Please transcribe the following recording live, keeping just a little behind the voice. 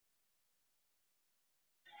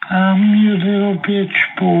You little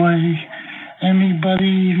bitch boy.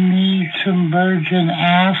 Anybody need some virgin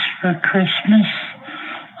ass for Christmas?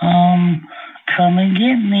 Come and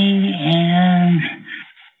get me, and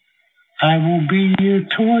I will be your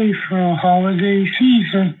toy for a holiday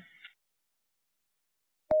season.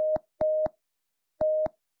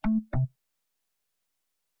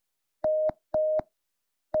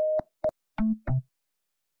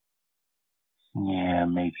 Yeah,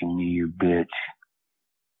 making me your bitch.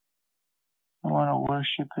 I want to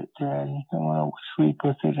worship it, Daddy. I want to sleep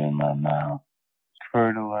with it in my mouth.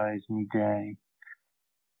 Fertilize me, Daddy.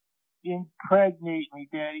 Impregnate me,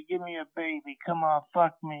 Daddy. Give me a baby. Come on,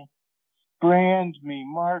 fuck me. Brand me,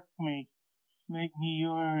 mark me. Make me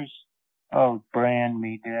yours. Oh, brand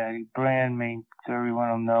me, Daddy. Brand me so everyone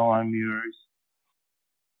will know I'm yours.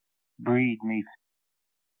 Breed me.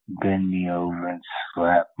 Bend me over and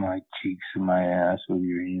slap my cheeks and my ass with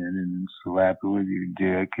your hand and then slap it with your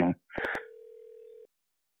dick and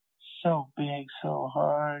so big, so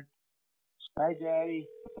hard. Hi, Daddy.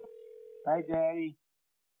 Hi, Daddy.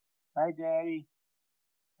 Hi, Daddy.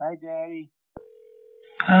 Hi, Daddy.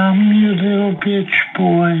 You little bitch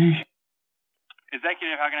boy.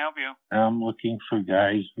 Executive, how can I help you? I'm looking for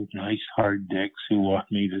guys with nice hard dicks who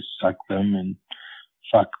want me to suck them and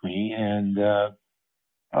fuck me and,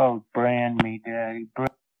 oh, brand me, Daddy.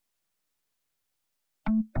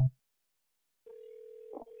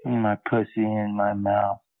 My pussy in my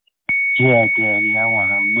mouth. Yeah, Daddy, I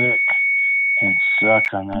want to lick and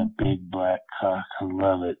suck on that big black cock. I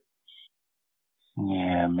love it.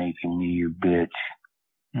 Yeah, making me your bitch.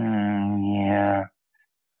 Yeah.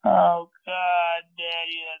 Oh, God,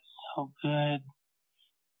 Daddy, that's so good.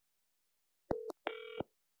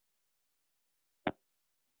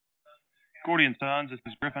 Gordy and Sons, this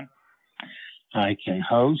is Griffin. I can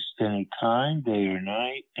host anytime, day or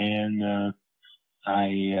night, and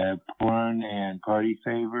I porn and party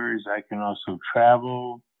favors. I can also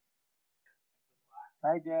travel.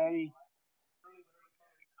 Hi, Daddy.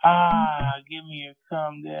 Give me your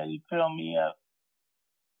cum, Daddy. Fill me up.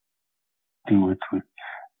 Do it with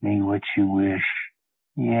me what you wish.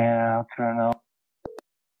 Yeah, I'll turn up.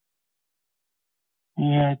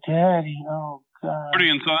 Yeah, Daddy. Oh, God. Gordy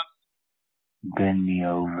and Sons. Bend me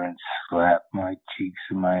over and slap my cheeks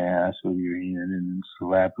and my ass with your hand and then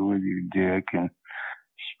slap it with your dick and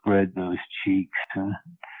spread those cheeks and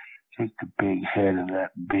take the big head of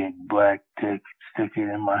that big black dick, stick it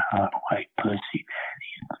in my hot white pussy,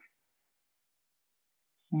 Daddy.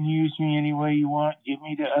 Use me any way you want. Give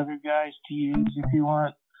me to other guys to use if you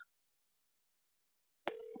want.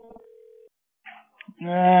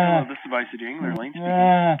 Hello, this is Vice Jingler, Lane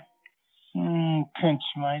speaking. Pinch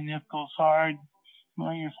my nipples hard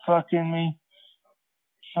while you're fucking me.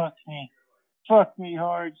 Fuck me. Fuck me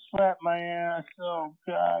hard. Slap my ass. Oh,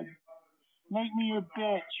 God. Make me your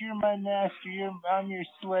bitch. You're my master. I'm your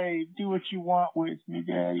slave. Do what you want with me,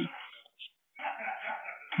 Daddy.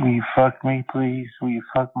 Will you fuck me, please? Will you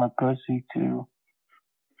fuck my pussy, too?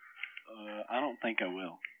 I don't think I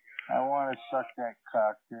will. I want to suck that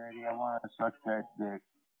cock, Daddy. I want to suck that dick.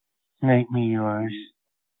 Make me yours.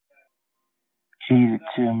 Feed it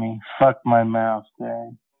to me. Fuck my mouth,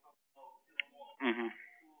 Dad.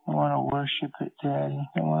 I want to worship it, Daddy.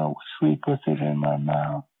 I want to sleep with it in my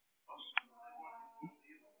mouth.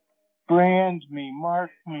 Brand me. Mark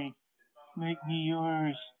me. Make me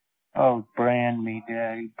yours. Oh, brand me,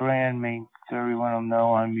 Daddy. Brand me so everyone will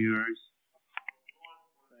know I'm yours.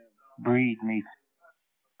 Breed me.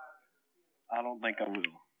 I don't think I will.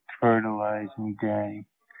 Fertilize me, Daddy.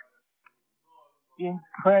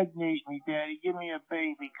 Impregnate me, Daddy. Give me a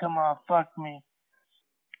baby. Come on, fuck me.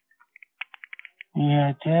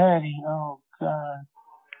 Yeah, Daddy. Oh, God.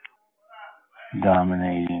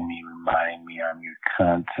 Dominating me, reminding me I'm your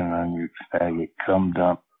cunt and I'm your faggot cum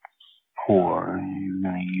dump whore. You're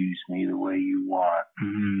gonna use me the way you want.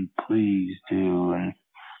 Please do. And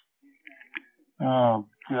oh,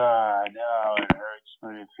 God. Oh, it hurts,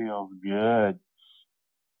 but it feels good.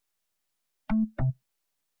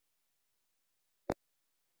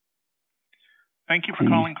 Thank you for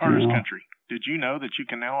calling Carter's Country. Did you know that you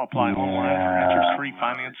can now apply online for interest-free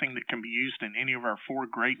financing that can be used in any of our 4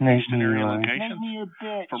 great Houston area locations?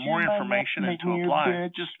 For more information and to apply,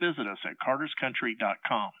 just visit us at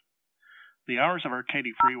carterscountry.com. The hours of our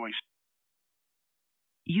Katy Freeway.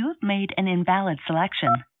 You've made an invalid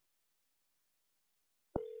selection.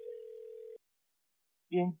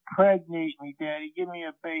 Impregnate me, Daddy. Give me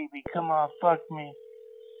a baby. Come on, fuck me.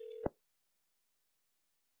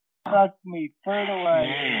 Fuck me, fertilize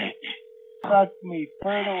me. Fuck me,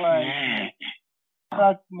 fertilize me.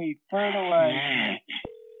 Fuck me, fertilize me.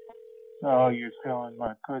 Oh, you're filling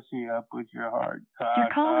my pussy up with your hard cock. Your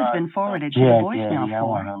call has been forwarded to the voicemail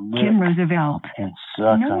for Jim Roosevelt.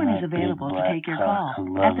 No one is available to take your call.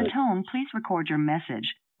 At the tone, please record your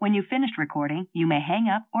message. When you've finished recording, you may hang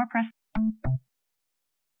up or press...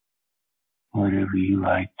 Whatever you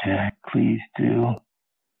like, Dad, please do.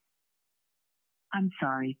 I'm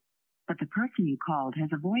sorry, but the person you called has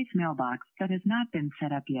a voicemail box that has not been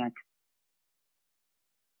set up yet.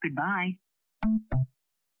 Goodbye.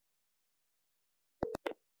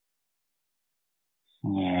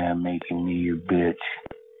 Yeah, making me your bitch.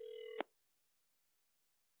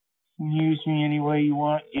 Use me any way you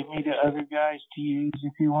want. Give me the other guys to use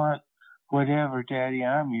if you want. Whatever, Daddy,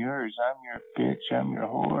 I'm yours. I'm your bitch. I'm your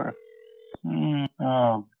whore.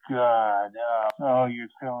 Oh, God. Oh, you're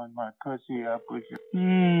filling my pussy up with your...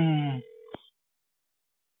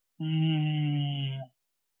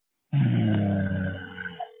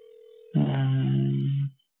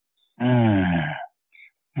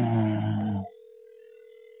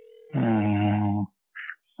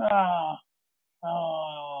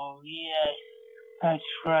 Oh, yes. That's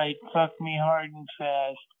right. Fuck me hard and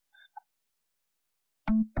fast.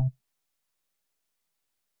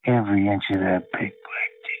 Every inch of that big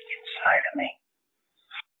black dick inside of me.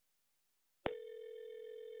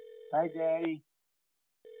 Hi, Daddy.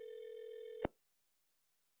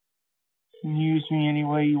 Use me any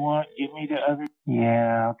way you want. Give me the other...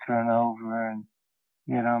 Yeah, I'll turn over and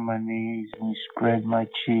get on my knees and spread my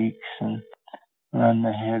cheeks and run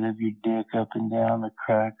the head of your dick up and down the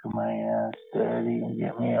crack of my ass, Daddy, and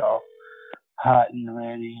get me all hot and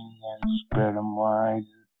ready, and then spread them wide.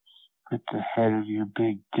 Put the head of your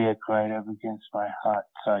big dick right up against my hot,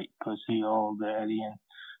 tight pussy hole, Daddy, and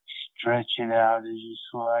stretch it out as you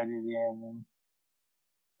slide it in. And...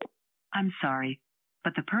 I'm sorry,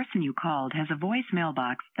 but the person you called has a voicemail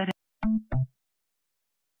box that...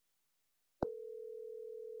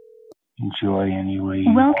 Enjoy any way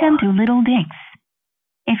you Welcome want. to Little Dicks.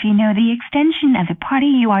 If you know the extension of the party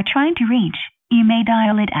you are trying to reach, you may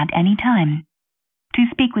dial it at any time. To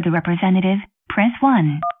speak with a representative, press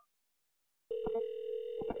 1.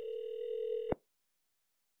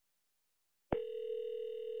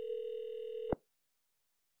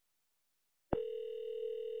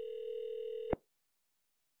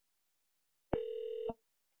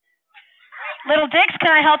 Little Dicks,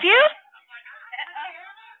 can I help you?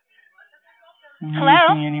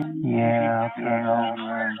 Hello? Yeah, I'll turn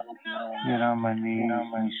over and get on my knees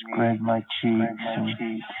and spread my cheeks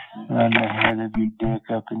and run the head of your dick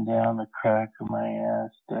up and down the crack of my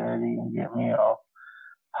ass, Daddy, and get me all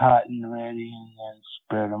hot and ready, and then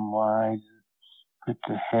spread them wide. Put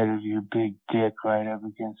the head of your big dick right up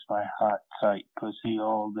against my hot, tight pussy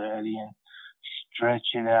hole, Daddy, and stretch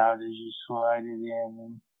it out as you slide it in.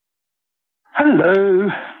 And... Hello.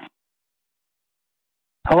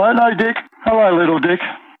 Hello, no dick. Hello, little dick.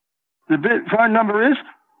 The phone number is...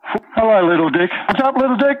 Hello, little dick. What's up,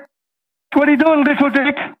 little dick? What are you doing, little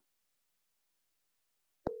dick?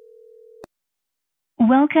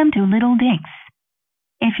 Welcome to Little Dicks.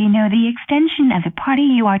 If you know the extension of the party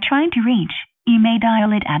you are trying to reach, you may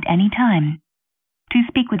dial it at any time. To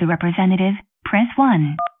speak with a representative, press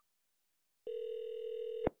 1.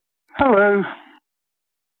 Hello.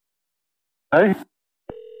 Hey.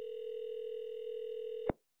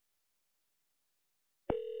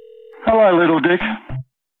 Hello, little dick.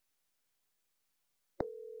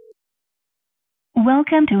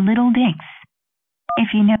 Welcome to Little Dicks. If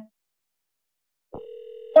you know...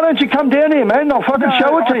 Why don't you come down here, man? I'll fucking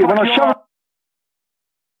show it to you when I show it.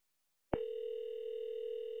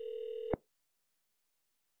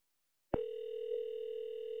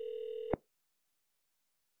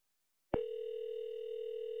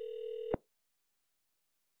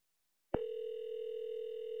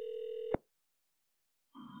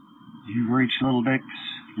 You've reached Little Dicks.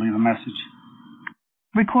 Leave a message.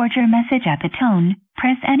 Record your message at the tone.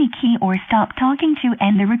 Press any key or stop talking to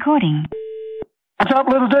end the recording. What's up,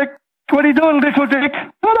 little dick? What are you doing, little dick?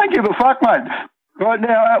 I don't give a fuck, mate. Right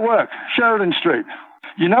now, at work, Sheridan Street.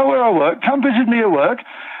 You know where I work. Come visit me at work.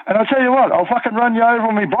 And I'll tell you what, I'll fucking run you over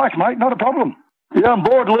on my bike, mate. Not a problem. Yeah, I'm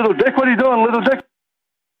bored, little dick. What are you doing, little dick?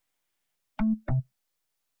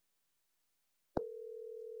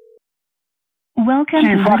 Welcome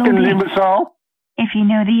You to fucking Little Dicks. imbecile. If you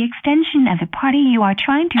know the extension of the party you are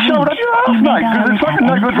trying to Shut reach, up your you ass, may mate, dial because it it's at fucking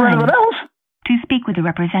no any good for anyone time. else. To speak with a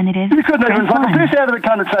representative, You couldn't even press fucking 1. piss out of it,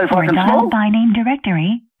 cunt, and say For a fucking dial small. by name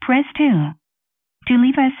directory, press 2. To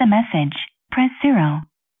leave us a message, press 0.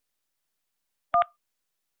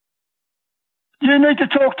 You need to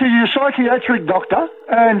talk to your psychiatric doctor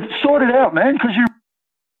and sort it out, man, because you...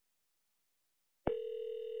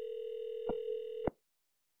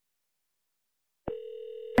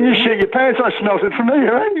 shit your pants. I smelt it from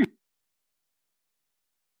here, eh?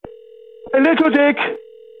 A little dick.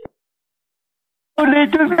 A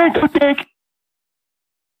little dick.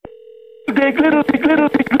 Dick, little dick, little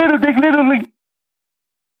dick, little dick, little dick.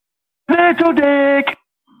 Little dick.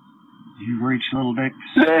 You've reached Little Dick.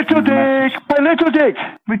 Little dick. A little dick.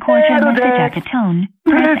 Record your message at the tone.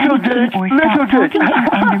 Press Little any key dick. or Little stop dick. talking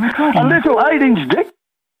to end the recording. A little 8-inch dick.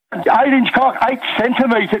 8-inch cock.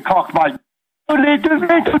 8-centimetre cock, mate. A little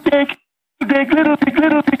dick. Dick, little dick,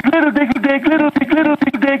 little dick, little dick, dick, little dick, little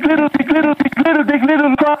dick, dick, little dick, little dick, little dick,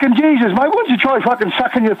 little fucking Jesus, mate. Once you try fucking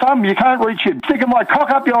sucking your thumb, you can't reach it. Sticking my cock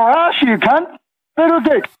up your ass, you cunt. Little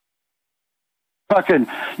dick. Fucking,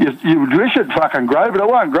 you wish it fucking grow, but it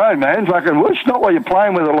won't grow, man. Fucking, well, it's not why you're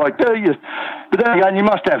playing with it like that. But then again, you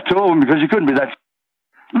must have two of them because you couldn't be that.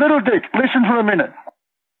 Little dick, listen for a minute.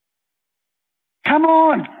 Come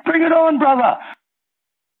on, bring it on, brother.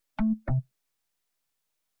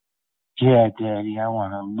 Yeah, Daddy, I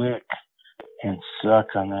want to lick and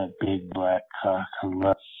suck on that big black cock. I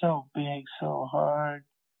love it. So big, so hard,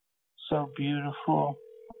 so beautiful.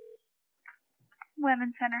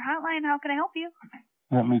 Women's Center Hotline, how can I help you?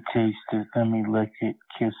 Let me taste it. Let me lick it,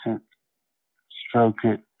 kiss it, stroke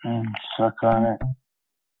it, and suck on it.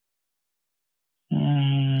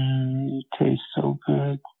 It tastes so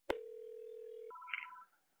good.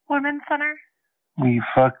 Women's Center? Will you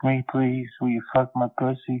fuck me, please? Will you fuck my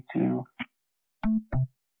pussy, too?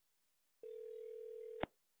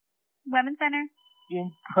 Women's Center?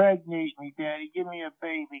 Impregnate me, Daddy. Give me a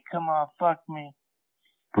baby. Come on, fuck me.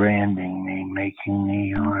 Branding me, making me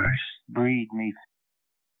yours. Breed me.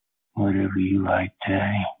 Whatever you like,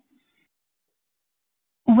 Daddy.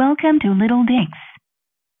 Welcome to Little Dicks.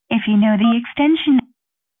 If you know the extension...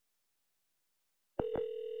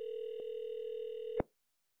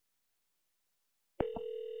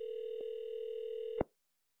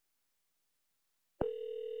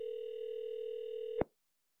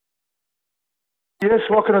 Yes,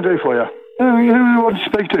 what can I do for you? Who do you want to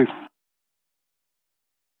speak to?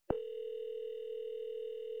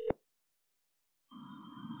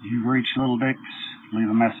 You've reached Little Dicks. Leave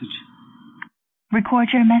a message. Record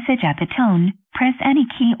your message at the tone. Press any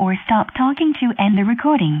key or stop talking to end the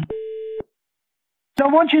recording. I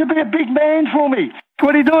want you to be a big man for me.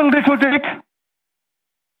 What are you doing, little dick?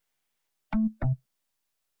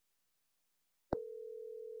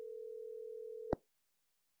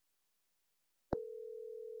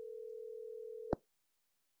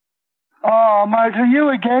 Oh, mate, are you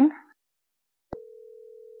again?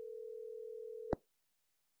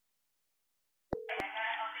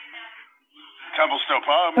 Templestowe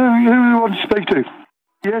Pub. Who do you want to speak to?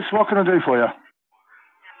 Yes, what can I do for you?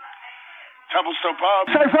 Templestowe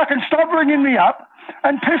Pub. So fucking stop ringing me up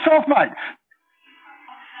and piss off, mate.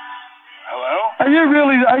 Hello? Are you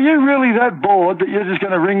really that bored that you're just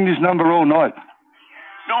going to ring this number all night?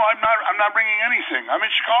 No, I'm not ringing anything. I'm in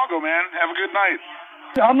Chicago, man. Have a good night.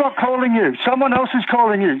 I'm not calling you. Someone else is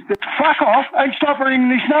calling you. Fuck off and stop ringing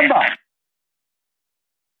this number.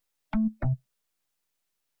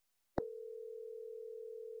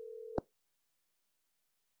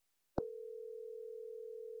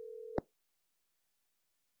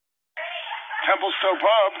 Templestowe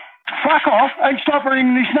Pub. Fuck off and stop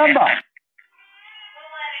ringing this number.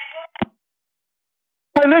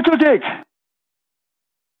 Hey, little dick.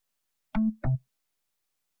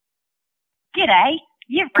 G'day.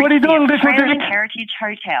 You've What are you reached doing, the little Australian dick? Heritage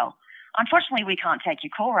Hotel. Unfortunately, we can't take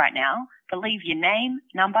your call right now, but leave your name,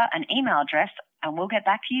 number, and email address, and we'll get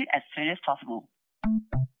back to you as soon as possible.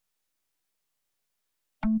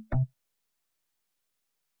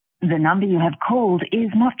 The number you have called is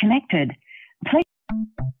not connected. Please...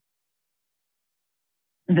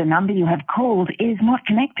 The number you have called is not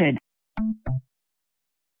connected.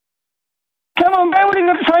 Come on, man, what are you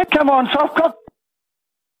going to say? Come on, soft cock.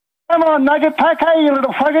 Come on, nugget pack, hey, you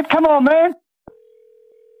little faggot. Come on, man.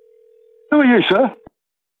 Who are you, sir?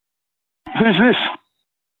 Who's this?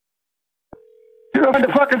 You're on the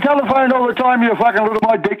fucking telephone all the time, you fucking little,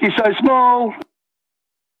 my dick is so small.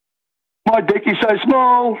 My dick is so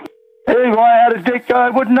small. If I had a dick, I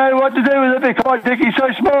wouldn't know what to do with it because my dick is so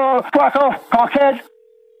small. Fuck off, cockhead.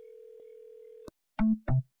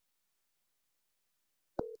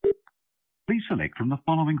 Please select from the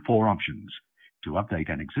following 4 options. To update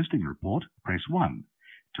an existing report, press 1.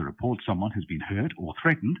 To report someone has been hurt or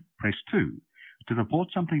threatened, press 2. To report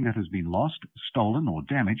something that has been lost, stolen, or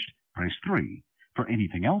damaged, press 3. For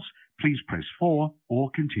anything else, please press 4 or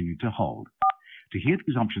continue to hold. To hear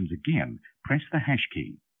these options again, press the hash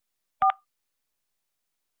key.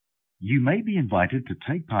 You may be invited to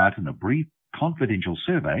take part in a brief confidential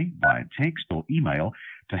survey via text or email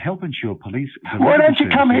to help ensure police... Why don't you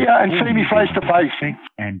come here and see me face to face?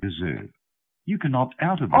 ...and deserve. You can opt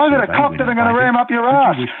out of the I've got survey a cock that I'm going to ram up your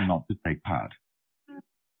ass. You wish not to take part.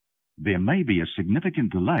 There may be a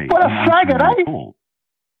significant delay what a faggot, eh? Call.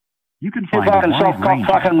 You can find a wide range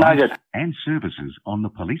of advice and services on the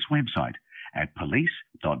police website at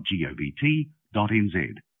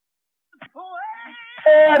police.govt.nz.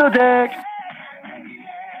 Little dick.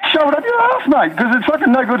 Shove it up your ass, mate, because it's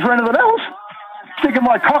fucking no good for anything else. Sticking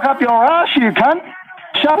my cock up your ass, you cunt.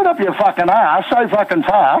 Shove it up your fucking ass so fucking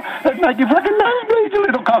far, it'd make you fucking nosebleed, you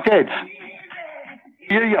little cockhead.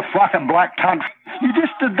 You fucking black cunt. You're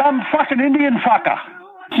just a dumb fucking Indian fucker.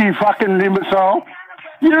 You fucking imbecile.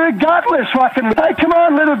 You're a gutless fucking... Hey, come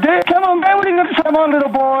on, little dick. Come on, man. What are you going to say? Come on, little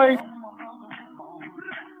boy.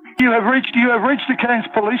 You have reached the Cairns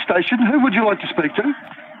police station. Who would you like to speak to?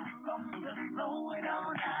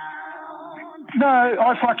 No,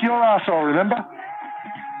 I fuck your arsehole, remember?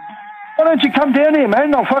 Why don't you come down here, man,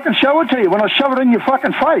 and I'll fucking show it to you when I shove it in your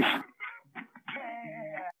fucking face.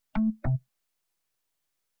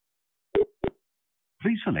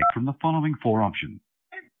 Please select from the following 4 options.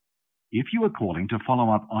 If you are calling to follow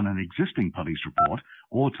up on an existing police report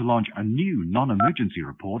or to launch a new non-emergency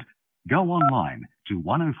report, go online to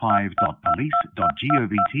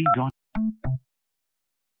 105.police.govt.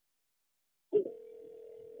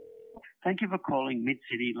 Thank you for calling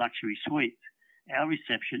Mid-City Luxury Suites. Our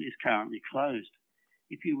reception is currently closed.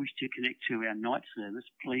 If you wish to connect to our night service,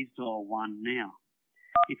 please dial 1 now.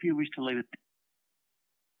 If you wish to leave a...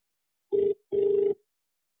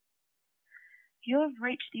 You have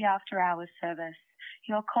reached the after-hours service.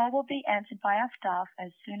 Your call will be answered by our staff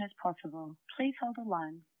as soon as possible. Please hold the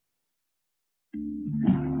line.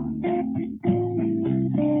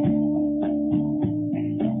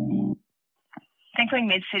 Tinkling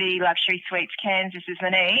Mid-City Luxury Suites, Cairns, this is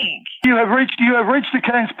Monique. You have reached the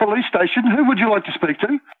Cairns police station. Who would you like to speak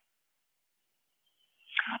to?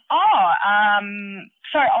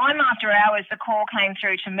 Sorry, I'm after hours. The call came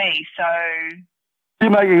through to me, so... You're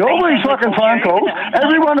making all these fucking phone calls.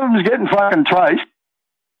 Every one of them is getting fucking traced.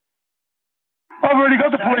 I've already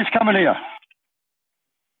got the police coming here.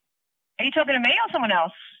 Are you talking to me or someone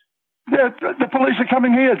else? Yeah, the police are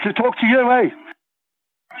coming here to talk to you, eh?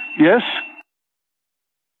 Yes?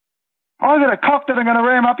 I've got a cock that I'm going to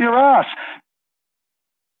ram up your ass.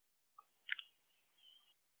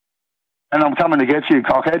 And I'm coming to get you,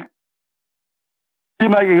 cockhead. You're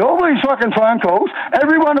making all these fucking phone calls.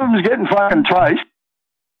 Every one of them is getting fucking traced.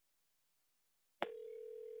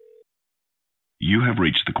 You have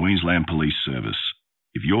reached the Queensland Police Service.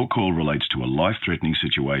 If your call relates to a life-threatening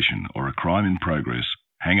situation or a crime in progress,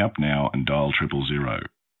 hang up now and dial 000.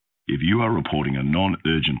 If you are reporting a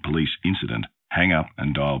non-urgent police incident, hang up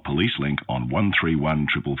and dial Police Link on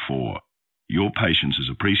 131444. Your patience is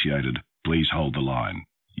appreciated. Please hold the line.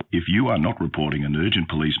 If you are not reporting an urgent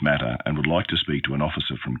police matter and would like to speak to an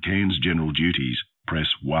officer from Cairns General Duties,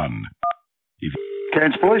 press 1.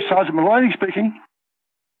 Cairns Police, Sergeant Maloney speaking.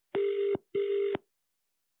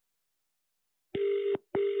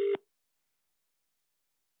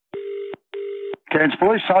 Cairns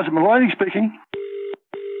Police, Sergeant Maloney speaking.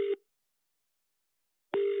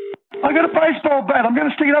 I got a baseball bat. I'm going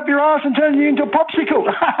to stick it up your ass and turn you into a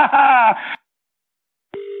popsicle.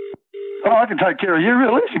 Oh, I can take care of you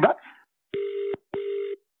real easy, but...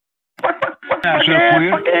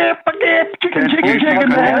 Chicken,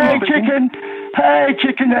 hey, chicken. Hey,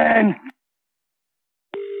 chicken man.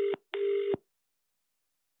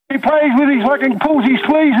 He plays with his fucking pulls his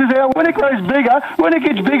tweezers out. When it grows bigger, when it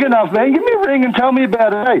gets big enough, man, give me a ring and tell me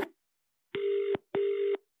about it, hey?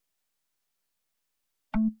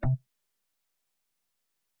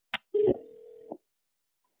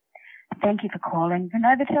 Thank you for calling the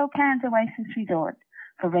Novotel Cairns Oasis Resort.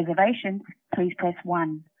 For reservations, please press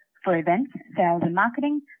 1. For events, sales and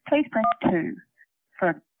marketing, please press 2.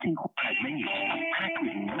 For menus packed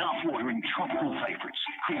with mouth-watering tropical favourites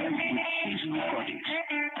created with seasonal produce.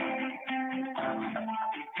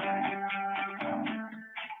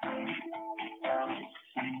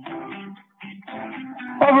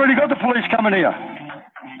 I've already got the police coming here.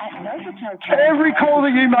 Every call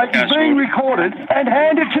that you make is being recorded and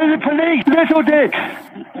handed to the police, little dick.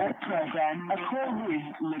 Program, a call is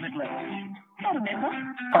limitless. Not a member.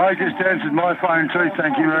 I just answered my phone too,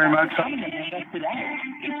 thank you very much. It's great.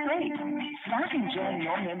 Start enjoying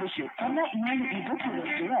your membership from that night that you book with us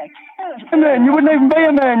direct. Man, you wouldn't even be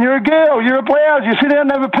a man. You're a girl. You're a blouse. You sit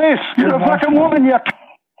down and have a piss. You're a fucking woman, you...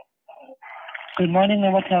 Good morning,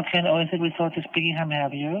 Novotel Cairns Oasis Resort is speaking. How may I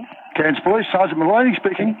help you? Cairns Police, Sergeant Maloney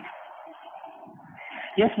speaking.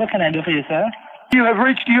 Yes, what can I do for you, sir? You have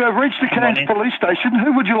reached the Cairns police station.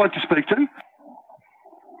 Who would you like to speak to?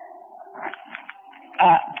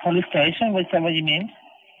 Police station? What's that what you mean?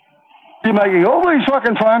 You're making all these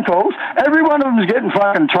fucking phone calls. Every one of them is getting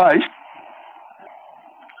fucking traced.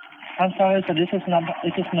 I'm sorry, sir. This is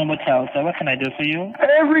no motel, sir. What can I do for you?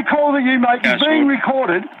 Every call that you make is being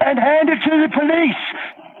recorded and handed to the police.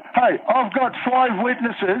 Hey, I've got 5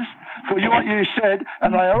 witnesses for what you said,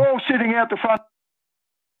 and they are all sitting out the front.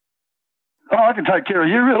 Oh, I can take care of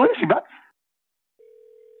you real easy, but.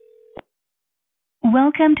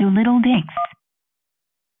 Welcome to Little Dick's.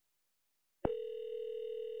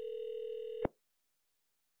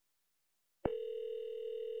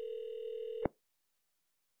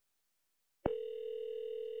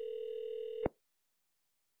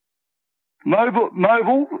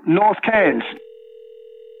 Mobile, North Cairns.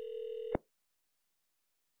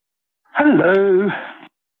 Hello.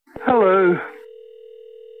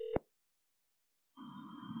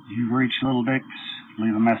 You've reached Little Dick's.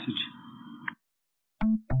 Leave a message.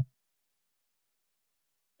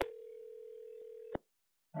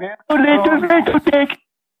 Little Dick.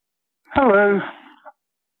 Hello.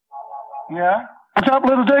 Yeah? What's up,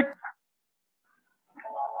 Little Dick?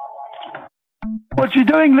 What you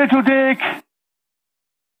doing, Little Dick?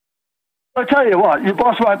 I tell you what, your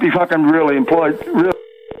boss won't be fucking really employed.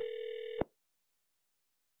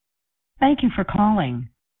 Thank you for calling.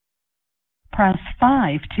 Press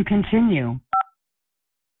 5 to continue.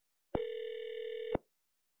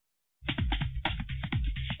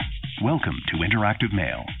 Welcome to Interactive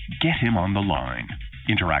Mail. Get him on the line.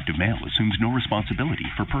 Interactive Mail assumes no responsibility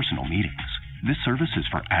for personal meetings. This service is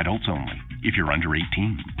for adults only. If you're under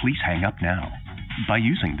 18, please hang up now. By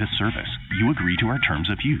using this service, you agree to our terms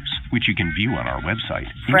of use, which you can view on our website,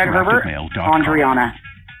 interactivemail.com. Andriana.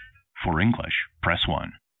 For English, press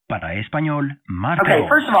 1. Para español, marca. Okay,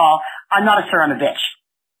 first of all, I'm not a sir, I'm a bitch.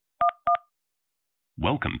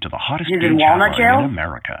 Welcome to the hottest You're game in Walnut chat line Jail? in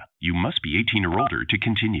America. You must be 18 or older to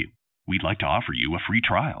continue. We'd like to offer you a free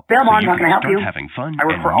trial. Bail bonds, so how you can I help start you? having fun I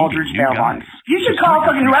work and for meeting Aldridge new Bail guys. Bonds. You should So call start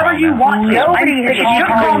fucking your free whoever trial you now. want to. Nobody is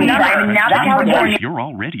calling me. That's how it's If you're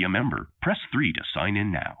already a member, press 3 to sign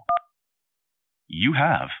in now. You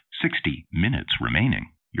have 60 minutes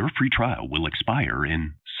remaining. Your free trial will expire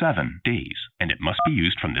in 7 days, and it must be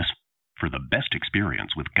used from this for the best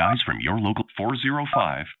experience with guys from your local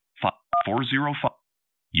 405.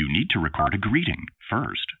 You need to record a greeting.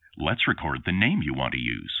 First, let's record the name you want to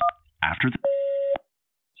use. After the...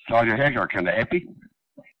 Sergeant Hagar, can I help you?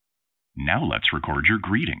 Now let's record your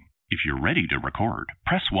greeting. If you're ready to record,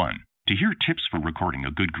 press 1. To hear tips for recording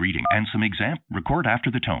a good greeting and some record after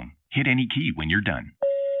the tone. Hit any key when you're done.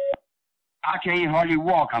 I can't hardly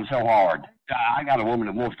walk. I'm so hard. I got a woman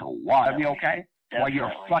that wants to walk. Are you okay? While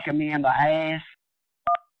you're fucking me in the ass?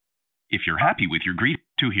 If you're happy with your greeting,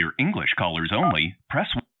 to hear English callers only, press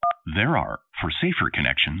 1. There are, for safer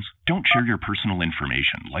connections, don't share your personal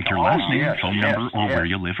information like your last name, phone number, or where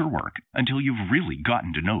you live or work until you've really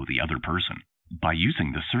gotten to know the other person. By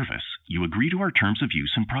using this service, you agree to our terms of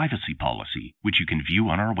use and privacy policy, which you can view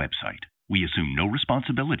on our website. We assume no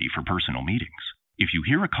responsibility for personal meetings. If you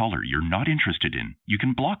hear a caller you're not interested in, you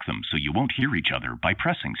can block them so you won't hear each other by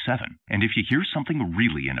pressing 7. And if you hear something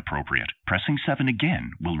really inappropriate, pressing 7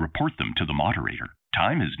 again will report them to the moderator.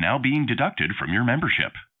 Time is now being deducted from your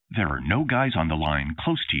membership. There are no guys on the line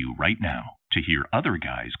close to you right now. To hear other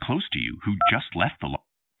guys close to you who just left the line.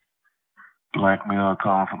 Black male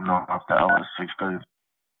calling from North Dallas, 6:30.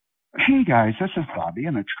 Hey guys, this is Bobby,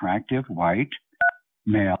 an attractive white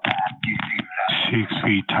male. 6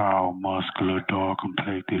 feet tall, muscular, dark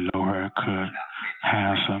complected, low haircut,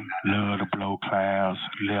 handsome, love to blow clouds,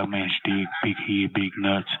 11-inch dick, big head, big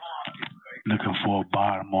nuts. Looking for a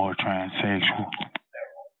bottom or transsexual.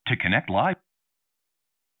 To connect live,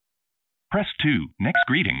 press 2. Next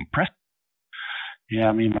greeting, press.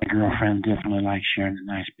 Yeah, me and my girlfriend definitely like sharing a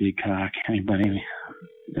nice big cock. Anybody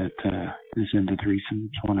that is into threesomes,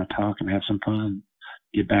 want to talk and have some fun,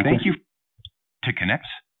 get back. Thank you. To connect,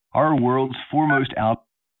 our world's foremost out.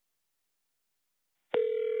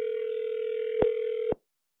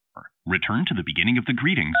 Return to the beginning of the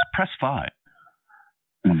greetings. Press 5.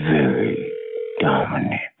 Very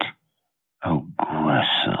dominant,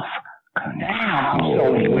 aggressive, Damn, I'm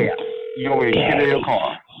so wet. You want me to sit in your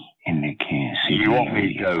car? and they can't see. You want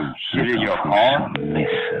me to sit in your car?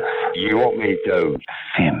 Submissive, You want me to?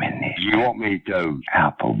 feminine, You want me to?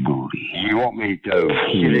 apple booty, You want me to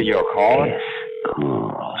sit in your car? yes,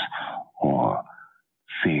 girls, or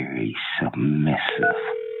very submissive.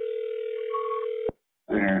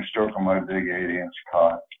 Sitting here stroking my big 8-inch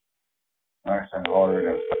cock. Nice and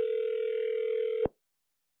hard.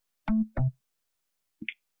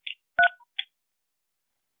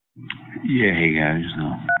 Yeah, hey guys.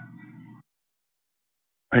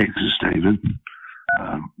 Hey, this is David.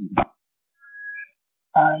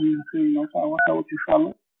 What's up with you,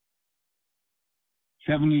 fella?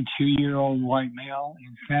 72-year-old white male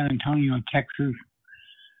in San Antonio, Texas,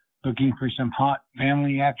 looking for some hot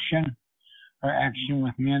family action or action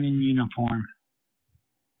with men in uniform.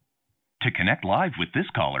 To connect live with this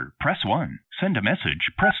caller, press 1. Send a message,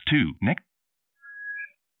 press 2. Next.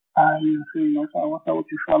 What's up with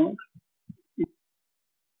you, fella?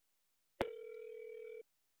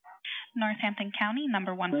 Northampton County,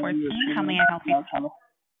 number 114. How may I help you?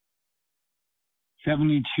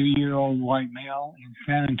 72-year-old white male in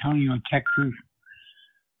San Antonio, Texas,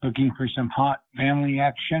 looking for some hot family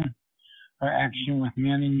action or action with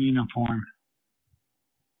men in uniform.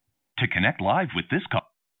 To connect live with this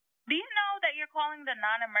call. Do you know that you're calling the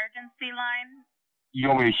non-emergency line? You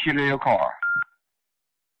want me to shit in your car?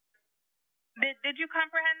 Did you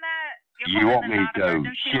comprehend that? You want me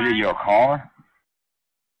to shit in your car?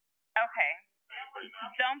 Okay.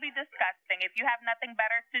 Don't be disgusting. If you have nothing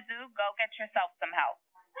better to do, go get yourself some help.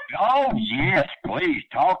 Oh, yes, please.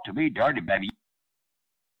 Talk to me, dirty baby.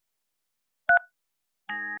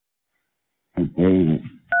 David.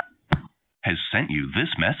 Has sent you this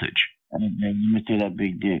message. Hey, man, let me see that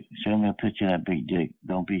big dick. Show me a picture of that big dick.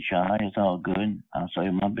 Don't be shy. It's all good. I'll show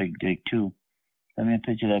you my big dick, too. Send me a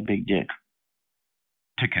picture of that big dick.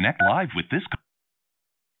 To connect live with this call.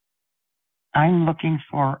 I'm looking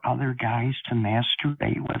for other guys to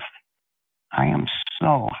masturbate with. I am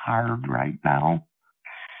so hard right now.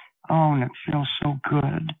 Oh, and it feels so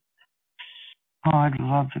good. Oh, I'd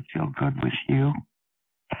love to feel good with you.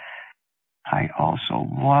 I also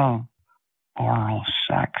love oral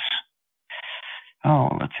sex. Oh,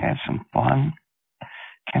 let's have some fun.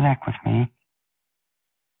 Connect with me.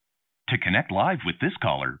 To connect live with this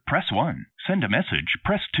caller, press 1. Send a message,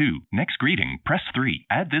 press 2. Next greeting, press 3.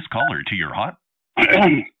 Add this caller to your hot.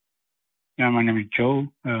 Yeah, my name is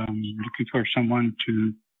Joe. Looking for someone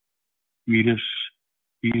to meet us,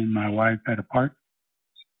 me and my wife at a park.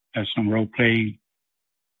 Have some role play,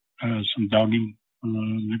 some dogging.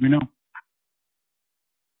 Let me know.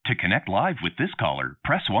 To connect live with this caller,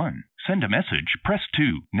 press 1. Send a message, press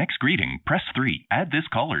 2. Next greeting, press 3. Add this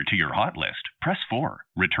caller to your hot list, press 4.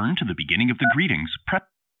 Return to the beginning of the greetings, press.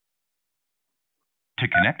 To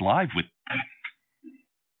connect live with.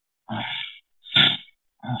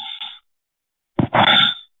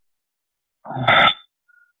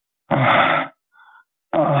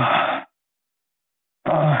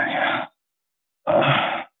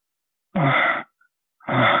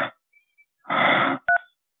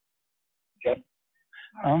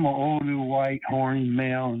 I'm an older white horny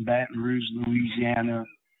male in Baton Rouge, Louisiana.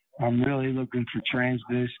 I'm really looking for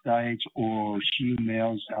transvestites or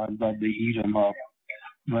she-males. I'd love to eat them up.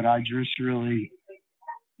 But I just really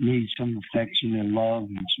need some affection and love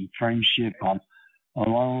and some friendship. I'm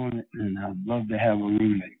alone, and I'd love to have a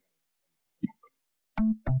roommate.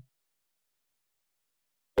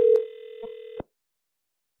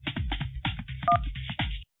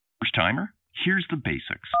 First timer? Here's the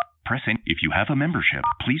basics. Press in. If you have a membership,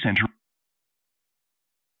 please enter.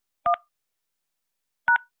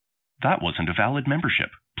 That wasn't a valid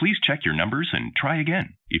membership. Please check your numbers and try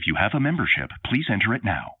again. If you have a membership, please enter it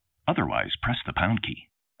now. Otherwise, press the pound key.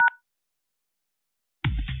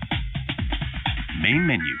 Main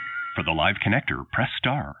menu. For the live connector, press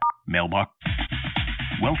star. Mailbox.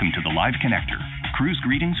 Welcome to the live connector. Cruise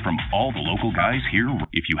greetings from all the local guys here.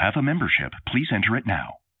 If you have a membership, please enter it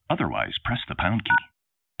now. Otherwise, press the pound key.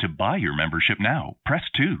 To buy your membership now, press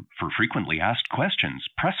 2. For frequently asked questions,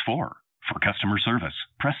 press 4. For customer service,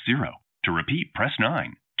 press 0. To repeat, press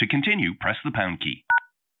 9. To continue, press the pound key.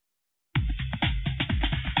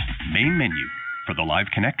 Main menu. For the live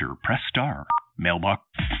connector, press star. Mailbox.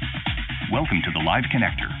 Welcome to the live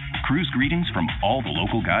connector. Cruise greetings from all the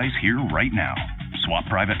local guys here right now. Swap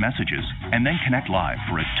private messages and then connect live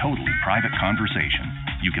for a totally private conversation.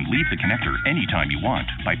 You can leave the connector anytime you want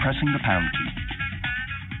by pressing the pound key.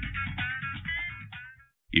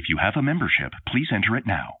 If you have a membership, please enter it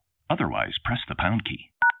now. Otherwise, press the pound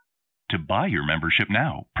key. To buy your membership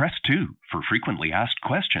now, press 2. For frequently asked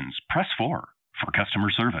questions, press 4. For customer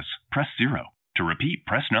service, press 0. To repeat,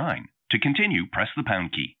 press 9. To continue, press the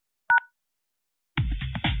pound key.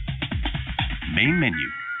 Main menu.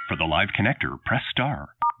 For the live connector, press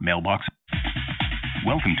star. Mailbox.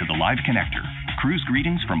 Welcome to the live connector. Cruise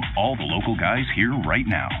greetings from all the local guys here right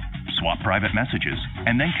now. Swap private messages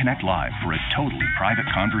and then connect live for a totally private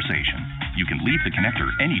conversation. You can leave the connector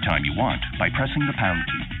anytime you want by pressing the pound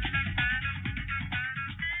key.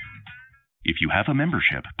 If you have a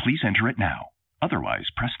membership, please enter it now. Otherwise,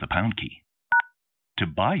 press the pound key. To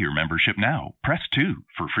buy your membership now, press 2.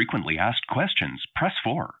 For frequently asked questions, press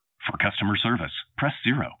 4. For customer service, press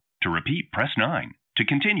 0. To repeat, press 9. To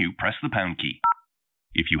continue, press the pound key.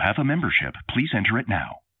 If you have a membership, please enter it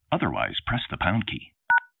now. Otherwise, press the pound key.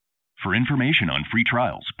 For information on free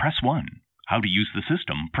trials, press 1. How to use the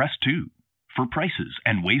system, press 2. For prices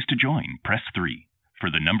and ways to join, press 3. For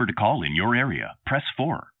the number to call in your area, press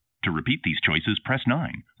 4. To repeat these choices, press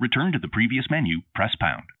 9. Return to the previous menu, press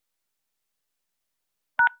pound.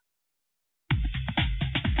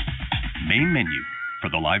 Main menu. For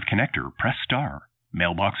the live connector, press star.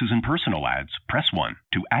 Mailboxes and personal ads, press 1.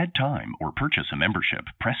 To add time or purchase a membership,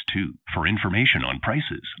 press 2. For information on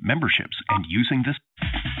prices, memberships, and using this...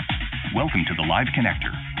 Welcome to the live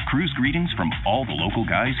connector. Cruise greetings from all the local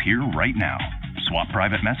guys here right now. Swap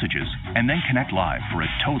private messages, and then connect live for a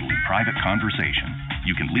totally private conversation.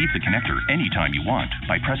 You can leave the connector anytime you want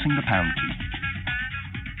by pressing the pound key.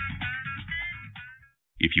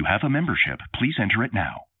 If you have a membership, please enter it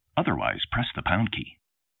now. Otherwise, press the pound key.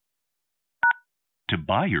 To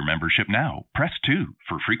buy your membership now, press 2.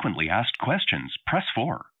 For frequently asked questions, press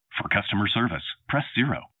 4. For customer service, press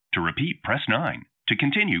 0. To repeat, press 9. To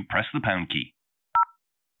continue, press the pound key.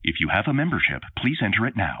 If you have a membership, please enter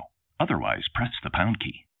it now. Otherwise, press the pound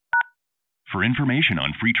key. For information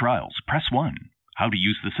on free trials, press 1. How to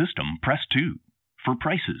use the system, press 2. For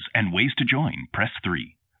prices and ways to join, press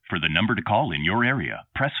 3. For the number to call in your area,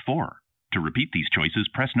 press 4. To repeat these choices,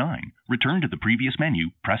 press 9. Return to the previous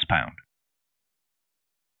menu, press pound.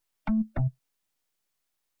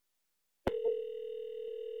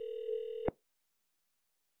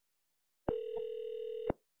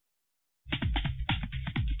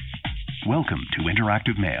 Welcome to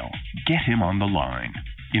Interactive Mail. Get him on the line.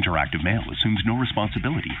 Interactive Mail assumes no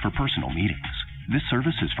responsibility for personal meetings. This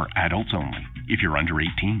service is for adults only. If you're under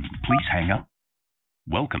 18, please hang up.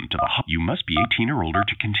 Welcome to the hub. You must be 18 or older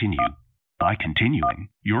to continue. By continuing,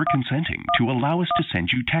 you're consenting to allow us to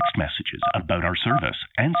send you text messages about our service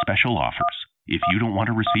and special offers. If you don't want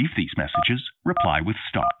to receive these messages, reply with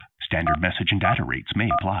stop. Standard message and data rates may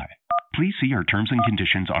apply. Please see our terms and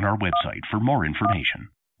conditions on our website for more information.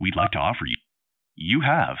 We'd like to offer you. You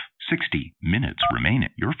have 60 minutes remaining.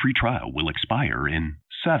 Your free trial will expire in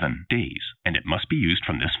 7 days, and it must be used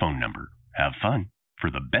from this phone number. Have fun. For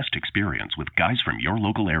the best experience with guys from your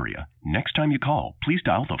local area, next time you call, please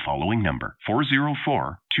dial the following number,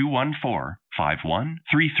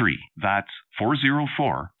 404-214-5133. That's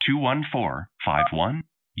 404-214-51.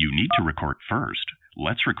 You need to record first.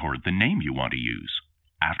 Let's record the name you want to use.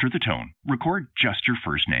 After the tone, record just your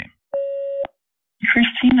first name.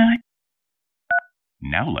 Christina.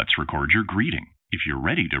 Now let's record your greeting. If you're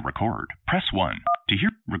ready to record, press 1. To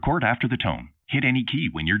hear, record after the tone. Hit any key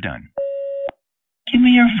when you're done. Give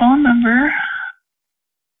me your phone number.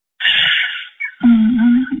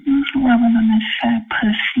 Rubbing on this fat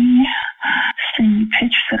pussy. Send you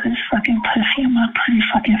pictures of this fucking pussy in my pretty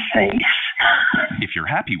fucking face. If you're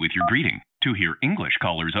happy with your greeting, to hear English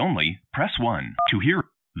callers only, press 1. To hear,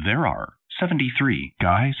 there are 73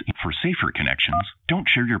 guys. For safer connections, don't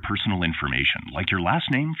share your personal information like your last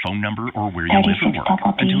name, phone number, or where you live or work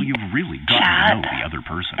until you've really gotten to know the other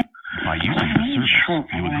person. By using this service,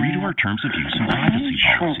 you agree to our terms of use and privacy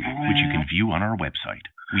policy, which you can view on our website.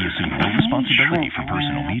 We assume no responsibility for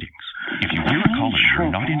personal meetings. If you hear a caller you're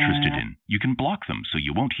not interested in, you can block them so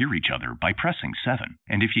you won't hear each other by pressing 7.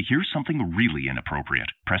 And if you hear something really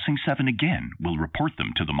inappropriate, pressing 7 again will report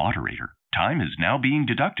them to the moderator. Time is now being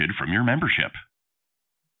deducted from your membership.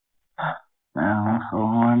 Man, I'm so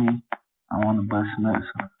horny. I want to bust nuts.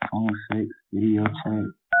 Phone 6, video chat.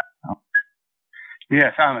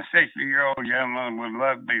 Yes, I'm a 60-year-old gentleman would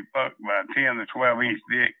love to be fucked by a 10 to 12-inch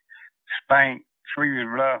dick, spanked, treated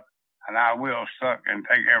rough, and I will suck and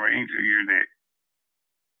take every inch of your dick.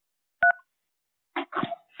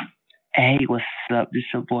 Hey, what's up?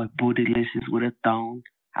 This your boy Bootylicious with a thong.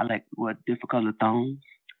 I like different color thongs.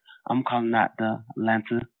 I'm calling out the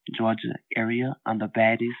Atlanta, Georgia area. I'm the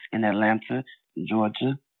baddest in Atlanta,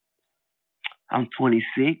 Georgia. I'm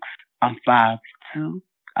 26. I'm 5'2".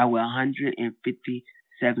 I weigh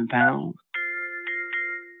 157 pounds.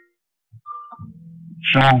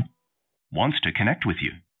 Sean. Wants to connect with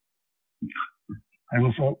you. Hey,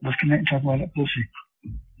 what's up? Let's connect and talk about that pussy.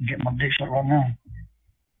 Get my dick sucked right now.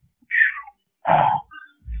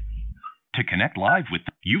 To connect live with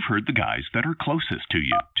them, you've heard the guys that are closest to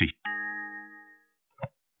you.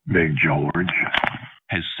 Big George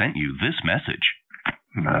has sent you this message.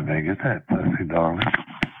 How big is that pussy, darling?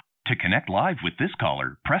 To connect live with this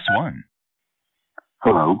caller, press 1.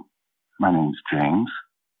 Hello, my name's James.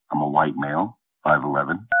 I'm a white male,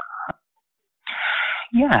 5'11".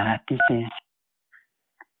 Yeah, this is.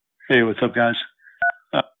 Hey, what's up, guys?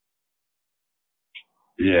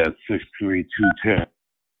 Yeah, 63210.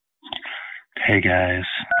 Hey, guys.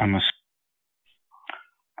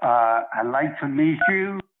 I'd like to meet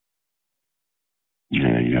you.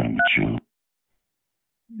 Yeah, young Joe.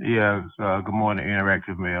 Yeah, good morning,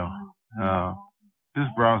 Interactive Mail.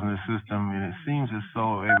 Just browsing the system, and it seems as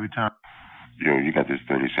though every time. Yo, you got this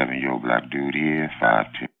 37-year-old black dude here,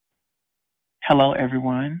 5'2". Hello,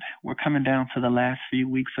 everyone. We're coming down to the last few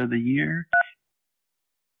weeks of the year.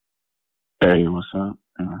 Hey, what's up?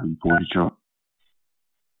 Boy Joe.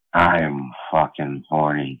 I am fucking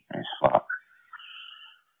horny as fuck.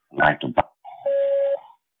 Like to.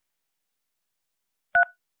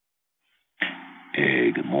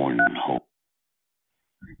 Hey, good morning, Hope.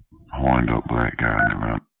 Horned up black guy in the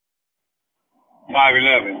room.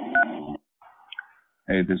 5'11".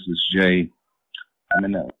 Hey, this is Jay. I'm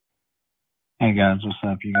in that. Hey, guys, what's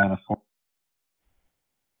up? You got a phone?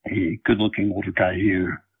 Hey, good-looking older guy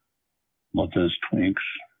here. Love those twinks.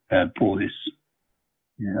 Bad boys.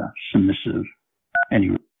 Yeah, submissive.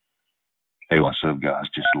 Anyway. Hey, what's up, guys?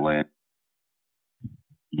 Just led.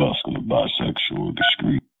 Muscular, bisexual,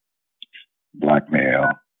 discreet. Black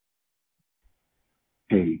male.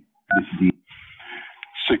 Hey, this is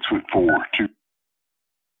 6'4", 2.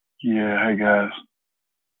 Yeah, hey guys.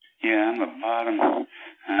 Yeah, I'm the bottom.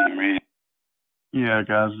 I'm ready. Yeah,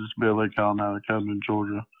 guys, it's Billy calling out of Covenant,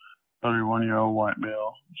 Georgia. 31-year-old white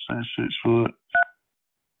male, stands 6 foot.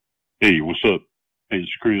 Hey, what's up? Hey,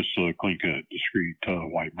 it's Chris, clean cut, discreet,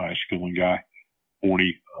 white masculine guy.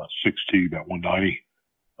 40, 6'2", about 190,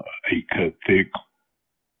 8 cut thick,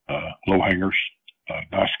 low hangers,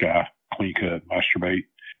 nice guy, clean cut, masturbate,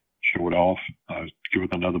 show it off, give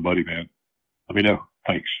it another buddy, man. Let me know.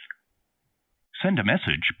 Thanks. Send a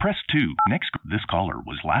message, press 2. Next, this caller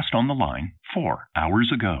was last on the line 4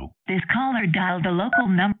 hours ago. This caller dialed the local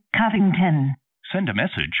number, Covington. Send a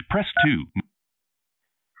message, press 2.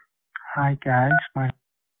 Hi, guys.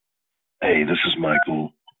 Hey, this is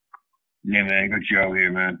Michael. Yeah, man, got Joe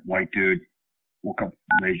here, man. White dude. Woke up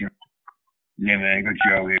later. Yeah, man, got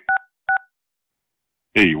Joe here.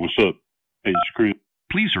 Hey, what's up? Hey, it's Chris.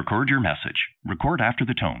 Please record your message. Record after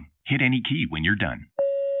the tone. Hit any key when you're done.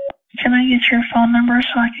 Can I get your phone number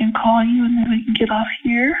so I can call you and then we can get off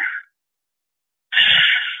here?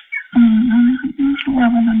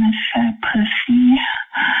 Rubbing on this fat pussy.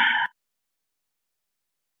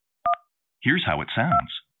 Here's how it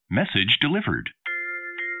sounds. Message delivered.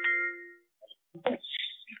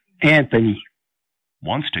 Anthony.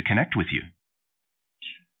 Wants to connect with you.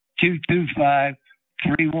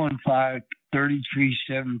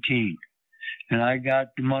 225-315-3317. And I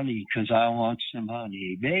got the money because I want some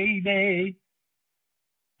honey, baby.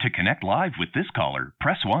 To connect live with this caller,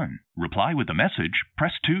 press 1. Reply with a message,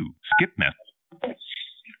 press 2. Skip message.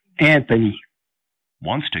 Anthony.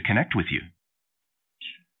 Wants to connect with you.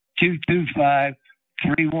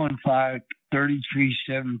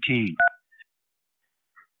 225-315-3317.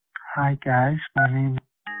 Hi, guys. My name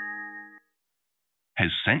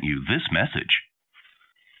has sent you this message.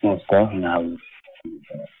 What's up now?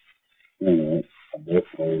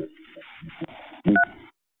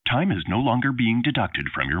 Time is no longer being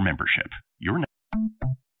deducted from your membership.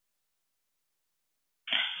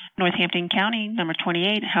 Northampton County, number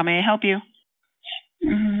 28. How may I help you?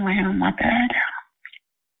 Laying on my bed.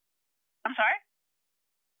 I'm sorry?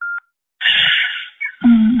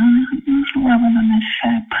 Rubbing on this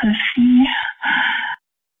fat pussy.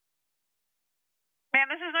 Ma'am,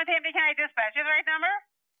 this is Northampton County Dispatch. Is the right number?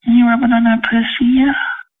 You rubbing on that pussy?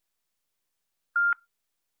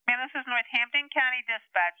 Ma'am, this is Northampton County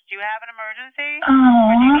Dispatch. Do you have an emergency? Oh,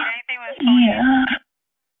 or do you need anything with this police? Yeah.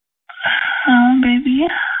 Baby.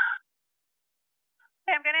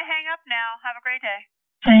 Okay, I'm going to hang up now. Have a great day.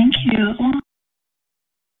 Thank you.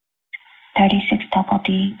 36 double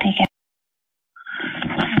D. Take it.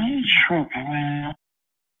 I'm tripping, man.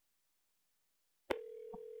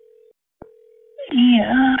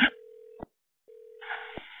 Yeah.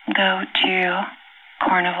 Go to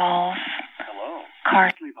Carnival's. Hello.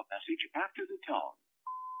 Car. Leave a message after the tone.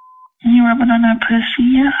 You rubbing on that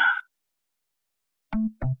pussy?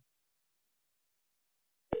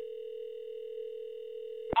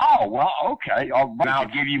 Oh, well, okay. I'll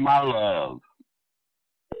give you my love.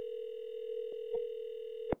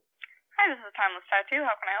 Hi, this is Timeless Tattoo.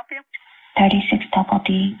 How can I help you? 36 double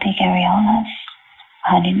D. Big areolas.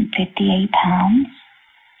 158 pounds.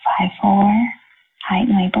 5'4". Height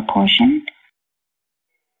and weight proportion.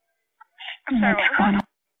 I'm sorry, What's going on?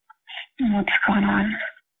 What's going on?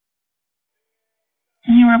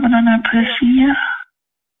 You rubbing on that pussy?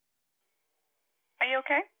 Are you okay?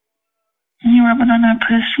 okay? You rubbing on that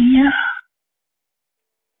pussy?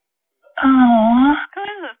 Oh. Who is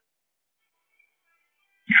this?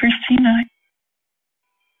 Christina.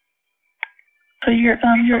 So you're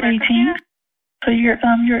 18? So you're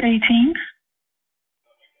 18?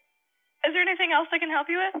 Is there anything else I can help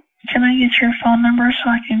you with? Can I get your phone number so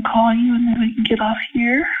I can call you and then we can get off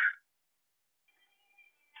here?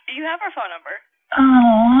 You have our phone number.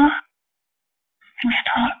 Oh. Let's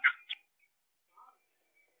talk.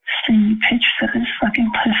 Send you pictures of this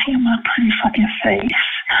fucking pussy in my pretty fucking face.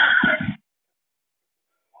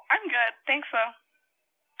 I'm good. Thanks, though.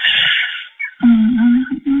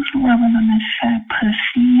 Rubbing on this fat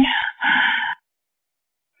pussy.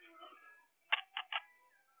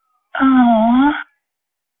 Oh.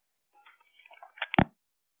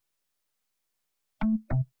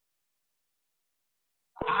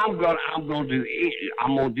 I'm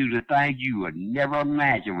gonna do the thing you would never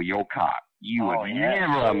imagine with your cock. You would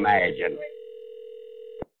never imagine.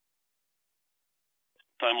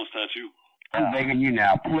 Timeless tattoo. I'm begging you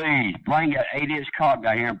now, please bring that 8-inch cock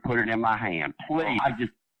down here and put it in my hand. Please, I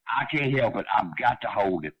can't help it. I've got to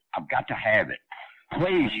hold it. I've got to have it.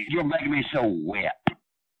 Please, you're making me so wet.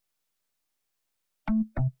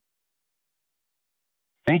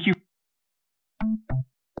 Thank you.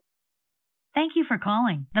 Thank you for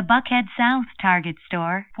calling the Buckhead South Target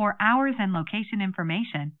Store. For hours and location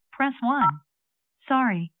information, press 1.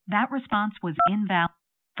 Sorry, that response was invalid.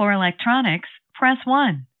 For electronics, press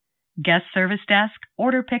 1. Guest service desk,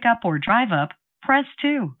 order pickup or drive up, press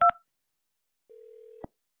 2.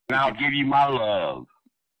 And I'll give you my love.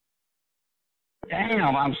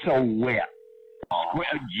 Damn, I'm so wet.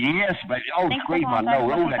 Yes, but squeeze my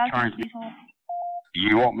nose. Oh, that turns me.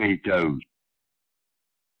 You want me to?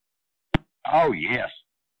 Oh, yes.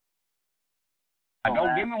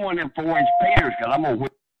 Don't give me one of them 4-inch Peters, because I'm going to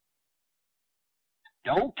whip.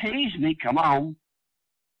 Don't tease me. Come on.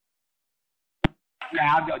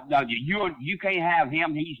 Now, you can't have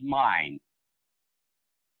him. He's mine.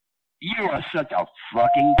 You are such a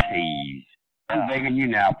fucking tease. I'm begging you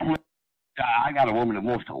now. Please. I got a woman that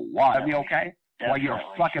wants to watch me, okay? While you're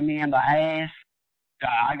fucking me in the ass.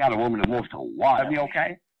 I got a woman that wants to watch me,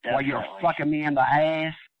 okay? While you're fucking me in the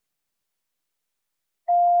ass.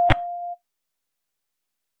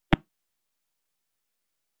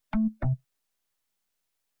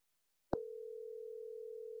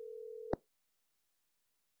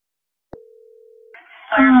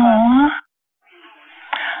 Oh.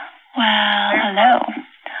 Well, hello.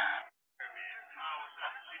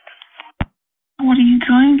 What are you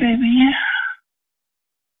doing, baby?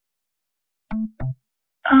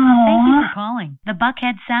 Oh. Thank you for calling the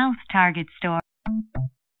Buckhead South Target Store.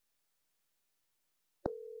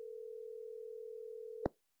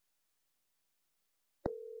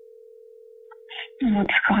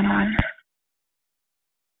 What's going on?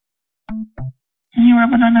 You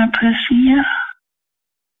rubbing on that pussy?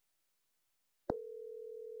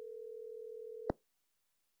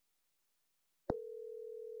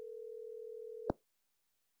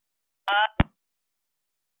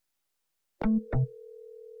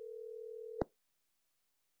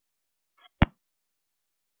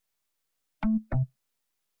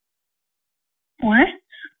 What?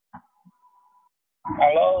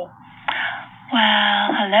 Hello? Well,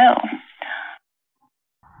 hello.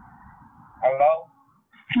 Hello?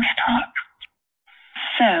 Let's talk.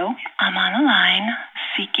 So, I'm on the line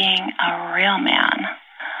seeking a real man.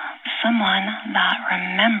 Someone that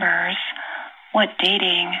remembers what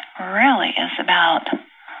dating really is about.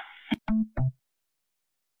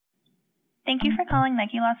 Thank you for calling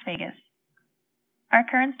Nike Las Vegas. Our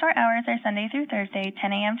current store hours are Sunday through Thursday,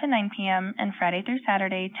 10 a.m. to 9 p.m., and Friday through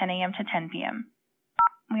Saturday, 10 a.m. to 10 p.m.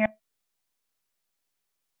 We are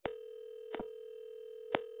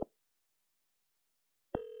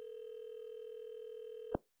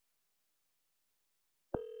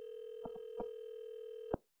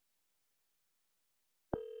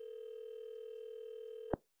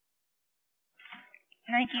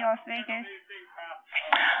Nike Las Vegas.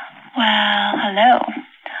 Well, hello.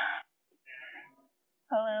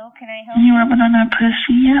 Hello, can I help you? Rubbing on that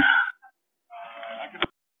pussy?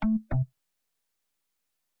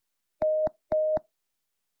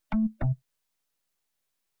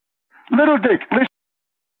 Little Dick, listen.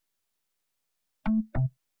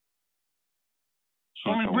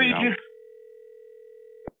 Only breathe.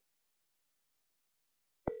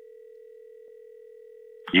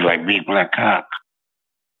 You like big black cock?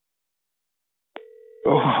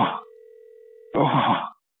 Oh.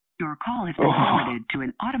 Your call has been forwarded to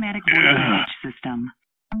an automatic voice message system.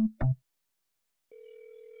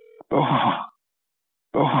 Oh.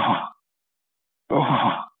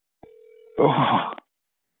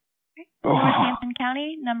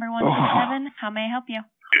 County, number 127. How may I help you?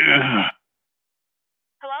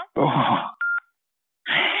 Hello? Oh,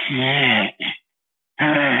 yeah.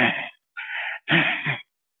 Hello?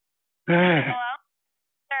 Sir?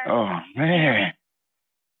 Oh, man.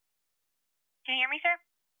 Can you hear me, sir?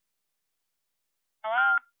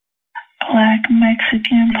 Hello? Black,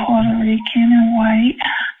 Mexican, Puerto Rican, and white.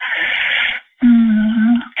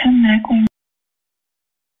 Connect with me.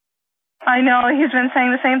 I know, he's been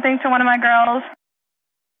saying the same thing to one of my girls.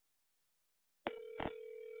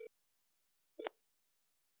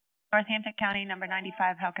 Northampton County, number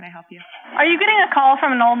 95. How can I help you? Are you getting a call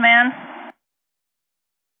from an old man?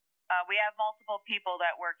 We have multiple people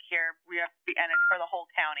that work here. And it's for the whole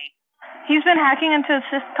county. He's been hacking into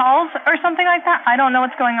assist calls or something like that. I don't know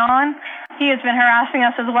what's going on. He has been harassing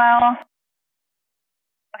us as well.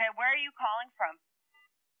 Okay, where are you calling from?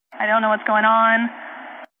 I don't know what's going on.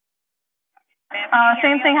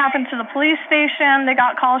 Same thing happened to the police station. They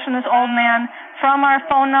got calls from this old man from our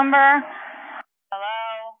phone number.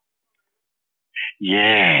 Hello?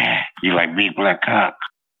 Yeah. You like big black cock?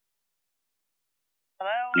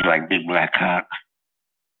 Hello? You like big black cock?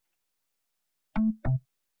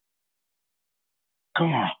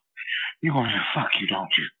 Come on. You want me to fuck you,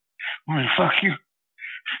 don't you? Want me to fuck you?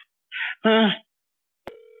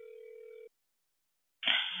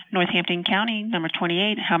 Northampton County, number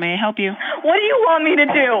 28. How may I help you? What do you want me to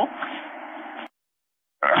do?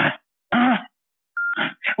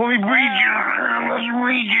 Let me breed you. Let's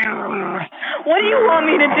breed you. What do you want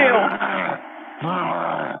me to do?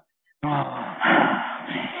 Hello?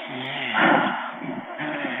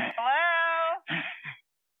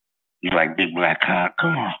 You like big black cock?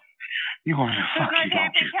 Come on. You want me to fuck you,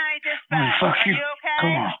 don't you? Want me to fuck you?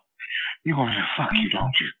 Come on. You want me to fuck you,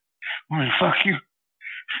 don't you? Want me to fuck you?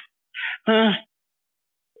 Hello?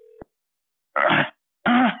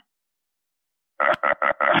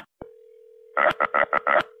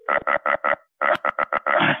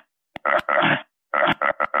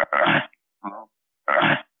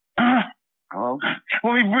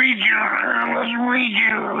 Let me breed you. Let's breed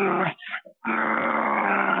you.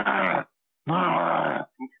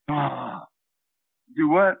 Do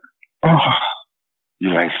what? You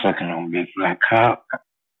like sucking on big black cock?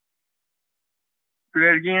 Do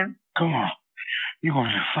that again? Come on. You want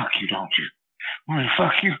me to fuck you, don't you? Want me to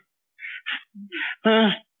fuck you?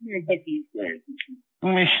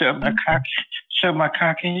 Let me shove my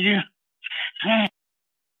cock in you.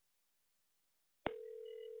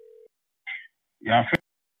 Y'all,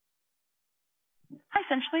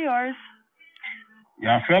 Essentially yours.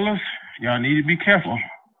 y'all fellas, y'all need to be careful.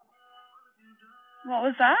 What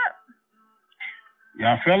was that?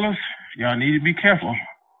 Y'all fellas, y'all need to be careful.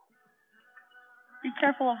 Be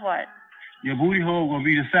careful of what? Your booty hole will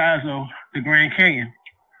be the size of the Grand Canyon.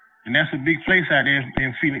 And that's a big place out there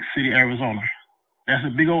in Phoenix City, Arizona. That's a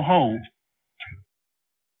big old hole.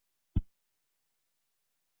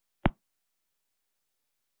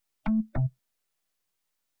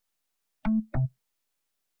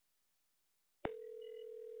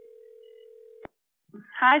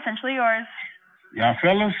 Hi, essentially yours. Y'all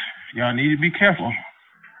fellas, y'all need to be careful.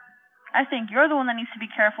 I think you're the one that needs to be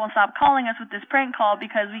careful and stop calling us with this prank call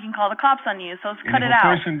because we can call the cops on you. So let's cut it out.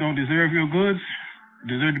 If a person don't deserve your goods,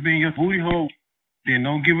 deserve to be in your booty hole, then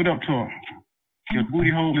don't give it up to them. Your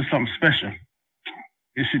booty hole is something special.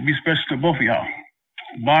 It should be special to both of y'all,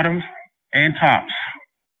 bottoms and tops.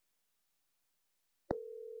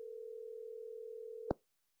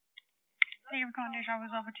 Thank you for calling Dish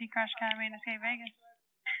Office over T Crash Academy in Escape Vegas.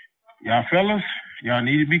 Y'all fellas, y'all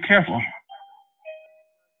need to be careful.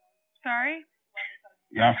 Sorry?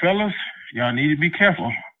 Y'all fellas, y'all need to be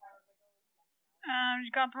careful.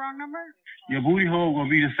 You got the wrong number? Your booty hole will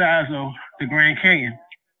be the size of the Grand Canyon.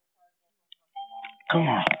 Come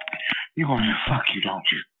on. You want me to fuck you,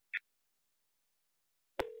 don't you?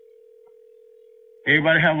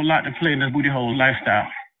 Everybody have a lot to play in this booty hole lifestyle.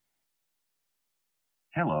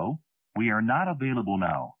 Hello, we are not available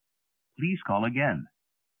now. Please call again.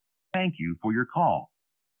 Thank you for your call.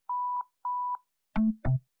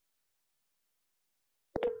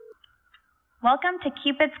 Welcome to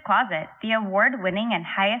Cupid's Closet, the award-winning and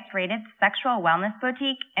highest-rated sexual wellness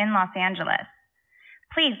boutique in Los Angeles.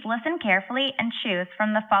 Please listen carefully and choose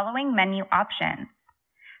from the following menu options.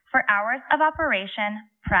 For hours of operation,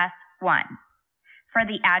 press 1. For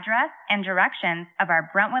the address and directions of our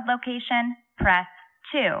Brentwood location, press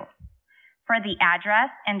 2. For the address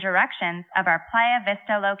and directions of our Playa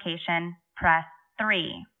Vista location, press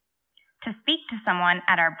 3. To speak to someone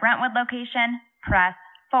at our Brentwood location, press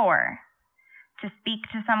 4. To speak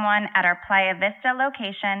to someone at our Playa Vista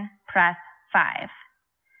location, press 5.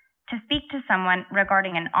 To speak to someone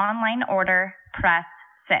regarding an online order, press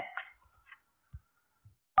 6.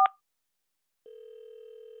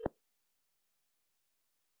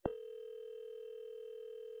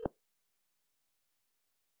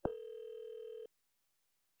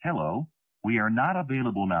 Hello, we are not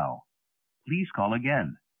available now. Please call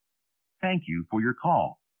again. Thank you for your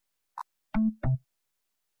call.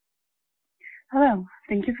 Hello.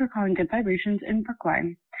 Thank you for calling Good Vibrations in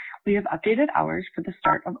Brookline. We have updated hours for the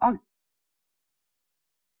start of August.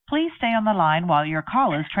 Please stay on the line while your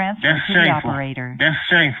call is transferred to the operator. That's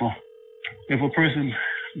shameful. If a person's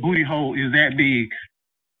booty hole is that big.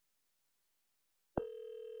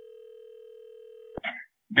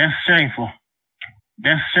 That's shameful.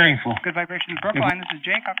 That's shameful. Good Vibrations Brookline, this is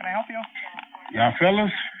Jake. How can I help you? Y'all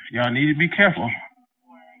fellas, y'all need to be careful.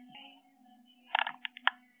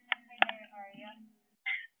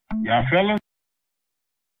 Y'all fellas?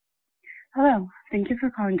 Hello. Thank you for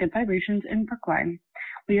calling Good Vibrations in Brookline.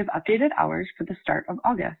 We have updated hours for the start of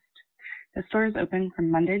August. The store is open from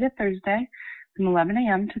Monday to Thursday from 11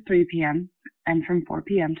 a.m. to 3 p.m. and from 4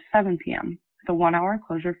 p.m. to 7 p.m. with a 1-hour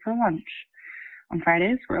closure for lunch. On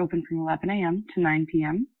Fridays, we're open from 11 a.m. to 9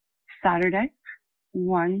 p.m., Saturday,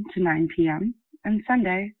 1 to 9 p.m., and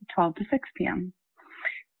Sunday, 12 to 6 p.m.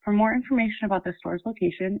 For more information about the store's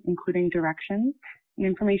location, including directions and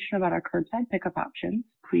information about our curbside pickup options,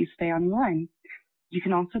 please stay on the line. You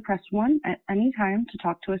can also press 1 at any time to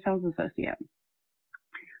talk to a sales associate.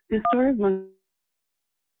 This store is located.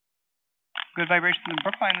 Good Vibrations in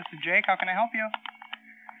Brookline, this is Jake. How can I help you?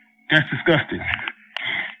 That's disgusting.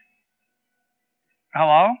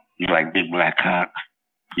 Hello? You like big black cock?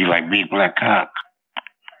 You like big black cock?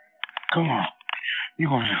 Come on. You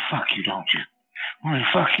want me to fuck you, don't you? Want me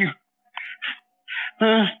to fuck you?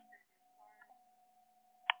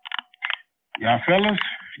 Y'all fellas,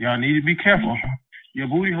 y'all need to be careful. Your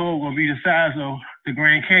booty hole will be the size of the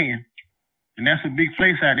Grand Canyon. And that's a big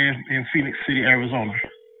place out there in Phoenix City, Arizona.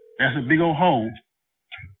 That's a big old hole.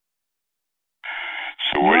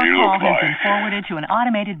 So what do you Your look call has like? been forwarded to an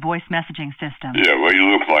automated voice messaging system. Yeah, what do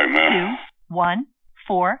you look like, man?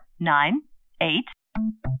 21498.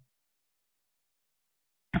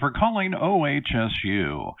 For calling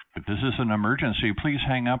OHSU. If this is an emergency, please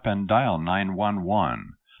hang up and dial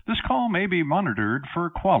 911. This call may be monitored for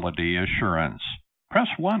quality assurance. Press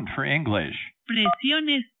 1 for English.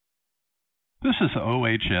 Presiones. This is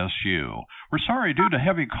OHSU. We're sorry due to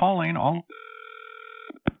heavy calling all...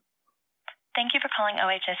 Thank you for calling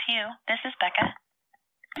OHSU. This is Becca.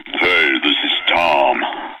 Hey, this is Tom.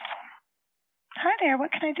 Hi there.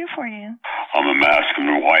 What can I do for you? I'm a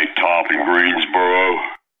masculine white top in Greensboro.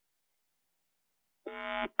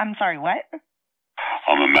 I'm sorry, what?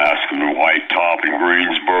 I'm a masculine white top in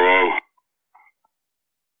Greensboro.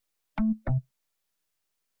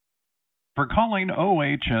 For calling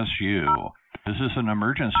OHSU. If this is an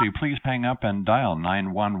emergency, please hang up and dial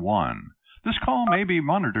 911. This call may be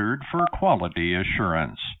monitored for quality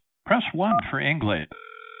assurance. Press 1 for English.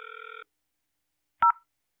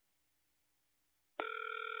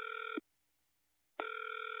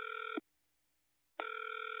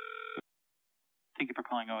 Thank you for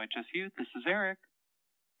calling OHSU. This is Eric.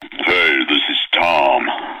 Hey, this is Tom.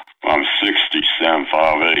 I'm 67,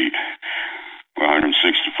 5'8",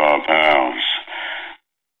 165 pounds.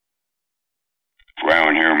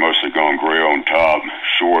 Brown hair mostly gone gray on top,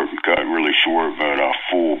 short, cut really short, but a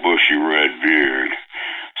full bushy red beard.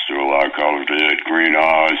 Still a lot of color to it. Green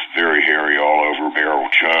eyes, very hairy all over, barrel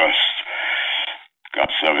chest.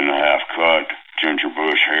 Got 7.5 cut, ginger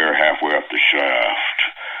bush hair halfway up the shaft.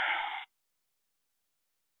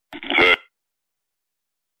 Hey.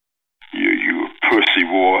 Yeah, you a pussy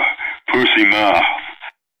boy, pussy mouth.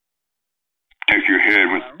 Take your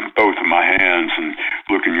head with both of my hands and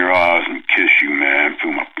look in your eyes and kiss you, man.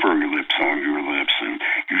 Feel my furry lips on your lips and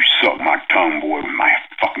you suck my tongue, boy, with my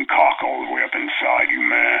fucking cock all the way up inside you,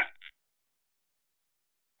 man.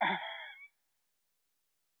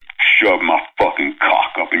 Shove my fucking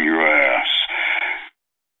cock up in your ass.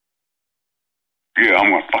 Yeah,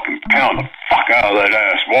 I'm gonna fucking pound the fuck out of that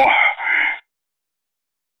ass, boy.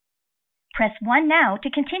 Press 1 now to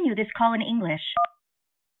continue this call in English.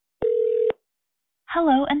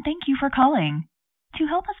 Hello, and thank you for calling. To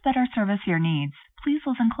help us better service your needs, please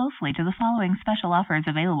listen closely to the following special offers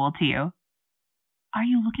available to you. Are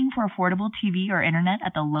you looking for affordable TV or internet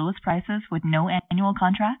at the lowest prices with no annual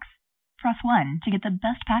contracts? Press 1 to get the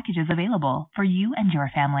best packages available for you and your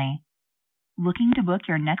family. Looking to book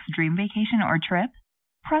your next dream vacation or trip?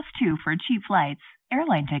 Press 2 for cheap flights,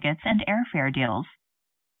 airline tickets, and airfare deals.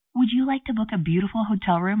 Would you like to book a beautiful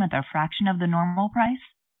hotel room at the fraction of the normal price?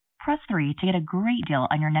 Press 3 to get a great deal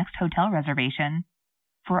on your next hotel reservation.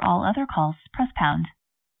 For all other calls, press pound.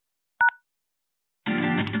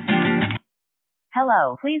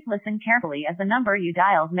 Hello, please listen carefully as the number you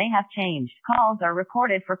dialed may have changed. Calls are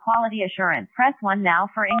recorded for quality assurance. Press 1 now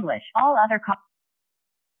for English. All other calls.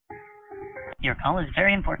 Your call is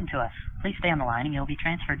very important to us. Please stay on the line and you'll be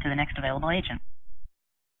transferred to the next available agent.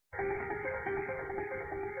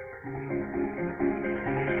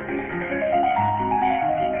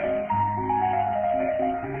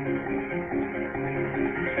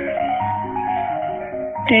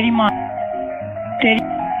 तेरी माँ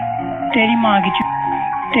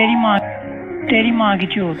की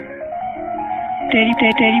चोट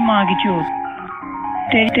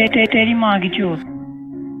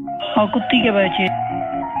और कुत्ती के बच्चे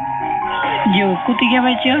जो कुत्ती के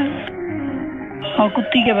बच्चे और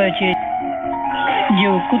कुत्ती के बच्चे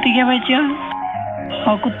जो कुत्ती के बच्चे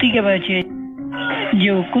और कुत्ती के बच्चे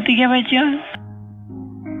जो कुत्ती के बच्चे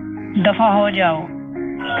दफा हो जाओ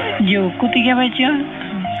जो कुत्ती के बच्चे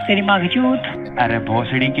तेरी माँ की चोट अरे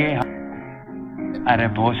भोसड़ी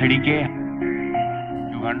के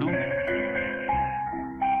जुगांडू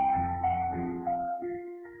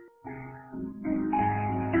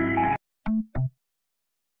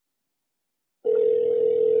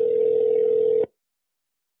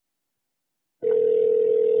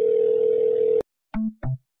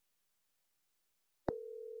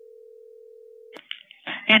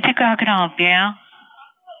Antica, how can I help you?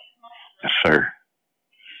 Yes, sir.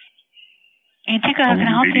 Antica, how can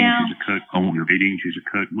I help you? I want your 8 inches of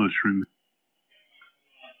cut mushroom.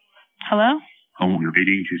 Hello? I want your 8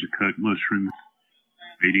 inches of cut mushroom.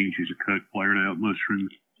 8 inches of cut flared out mushroom.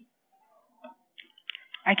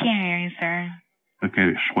 I can't hear you, sir.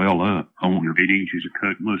 Okay, swell up. I want your 8 inches of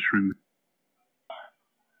cut mushroom.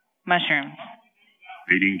 Mushroom.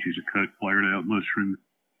 8 inches of cut flared out mushroom.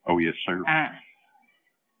 Oh, yes, sir.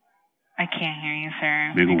 I can't hear you,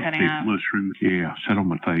 sir. Big You're old cutting thick out. mushroom. Yeah, sit on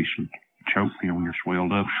my face and choke me on your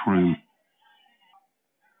swelled up shroom.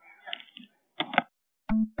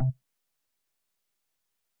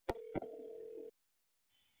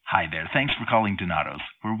 Hi there. Thanks for calling Donato's,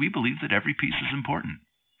 where we believe that every piece is important.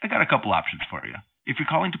 I got a couple options for you. If you're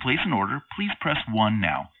calling to place an order, please press 1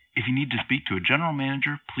 now. If you need to speak to a general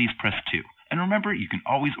manager, please press 2. And remember, you can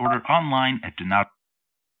always order online at Donato.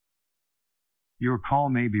 Your call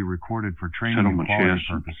may be recorded for training Sit on and my quality chest,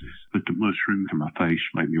 purposes. put the mushroom to my face,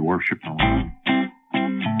 make me worship on it.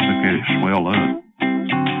 Look at it swell up.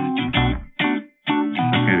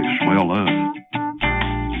 Look at it swell up.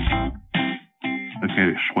 Look at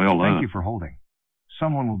it swell up. Thank you for holding.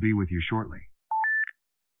 Someone will be with you shortly.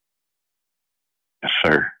 Yes,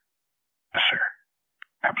 sir. Yes, sir.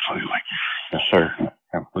 Absolutely. Yes, sir.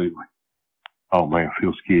 Absolutely. Oh, man, it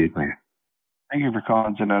feels good, man. Thank you for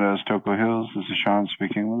calling Donato's Toco Hills. This is Sean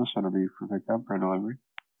speaking with us. That'll be for pickup or delivery.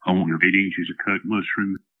 I want your 8 inches of cut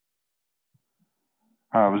mushroom.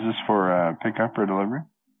 Was this for pickup or delivery?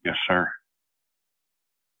 Yes, sir.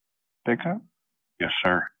 Pickup? Yes,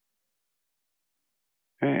 sir.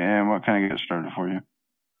 Okay, and what can I get started for you?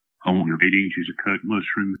 I want your 8 inches of cut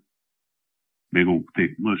mushroom. Big old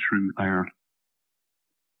thick mushroom there.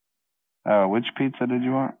 Which pizza did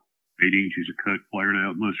you want? 8 inches of cut flared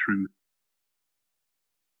out mushroom.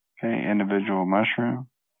 Okay, individual mushroom.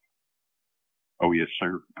 Oh, yes,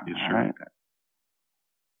 sir. Yes, sir. All right.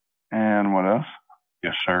 And what else?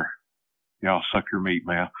 Yes, sir. Yeah, I'll suck your meat,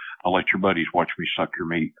 man. I'll let your buddies watch me suck your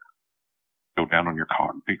meat. Go down on your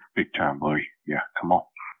cock. Big time, buddy. Yeah, come on.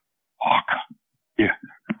 Fuck. Yeah,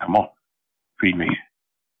 come on. Feed me.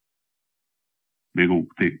 Big old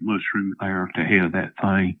thick mushroom there at the head of that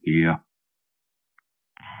thing. Yeah.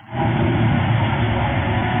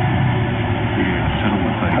 Yeah, sit on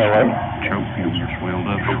my face. Hello? Choke me on your swelled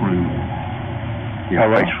up shroom. Yeah,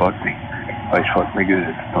 Hello? face fuck me. Face fuck me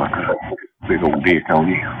good. Fucker. Big old dick on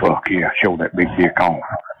you. Fuck yeah. Show that big dick off.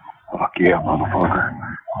 Fuck yeah, motherfucker.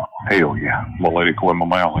 Hell yeah. I'm gonna let it go in my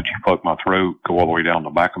mouth. Let you fuck my throat. Go all the way down the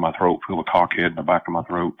back of my throat. Feel the cockhead in the back of my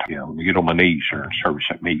throat. Yeah, let me get on my knees, sir, and service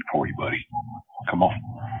that meat for you, buddy. Come on.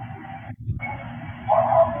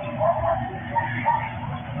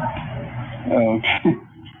 Okay.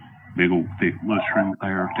 Big old thick mushroom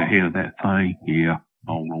there at the head of that thing. Yeah.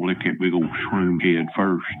 I'm gonna lick that big old shroom head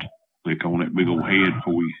first. Lick on that big old head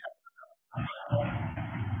for you.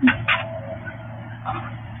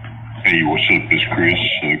 Hey, what's up? This is Chris,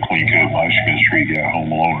 clean cut Michigan Street guy,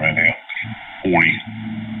 home alone right now. Horny,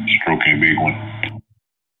 stroking a big one.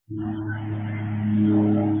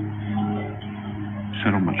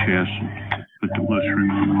 Sit on my chest and put the mushroom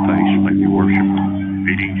in my face, make me worship.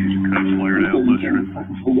 8 inches of cut flared out mushroom.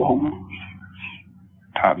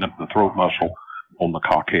 tighten up the throat muscle on the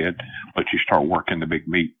cockhead, let you start working the big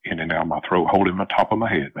meat in and out of my throat, holding the top of my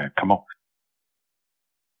head, man. Come on.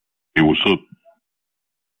 Hey, what's up?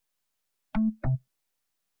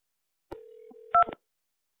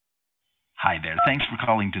 Hi there. Thanks for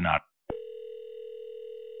calling Donat.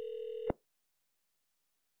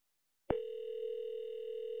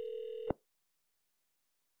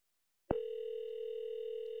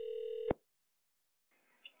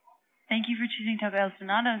 Thank you for choosing Taco El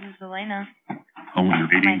Donados. This is Elena. I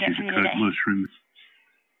want your 8 inches of cut mushroom.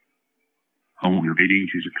 I want your 8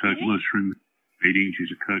 inches of cut mushroom. 8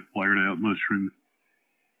 inches of cut flared out mushroom.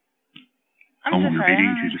 I want your 8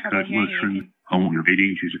 inches of cut mushroom. I want your 8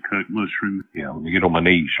 inches of cut mushroom. Yeah, let me get on my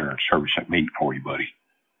knees, sir, and service that meat for you, buddy.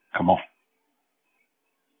 Come on.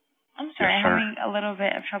 I'm sorry, Yes, I'm having a little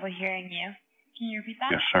bit of trouble hearing you. Can you repeat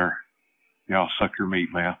that? Yes, sir. Yeah, I'll suck your meat,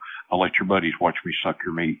 man. I'll let your buddies watch me suck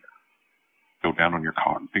your meat. Go down on your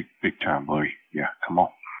cock, big time, buddy. Yeah, come on.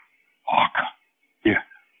 Fuck. Yeah,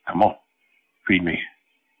 come on. Feed me.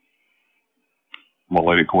 I'm gonna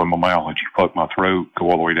let it go in my mouth, let you fuck my throat,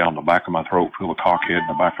 go all the way down the back of my throat, feel the cockhead in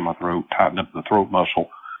the back of my throat, tighten up the throat muscle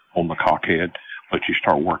on the cockhead, let you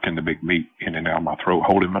start working the big meat in and out of my throat,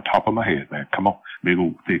 holding the top of my head, man. Come on. Big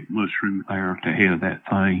old thick mushroom there at the head of that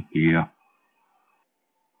thing. Yeah.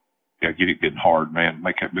 Yeah, get it getting hard, man.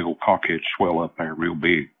 Make that big old cockhead swell up there real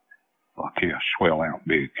big. Like, yeah, swell out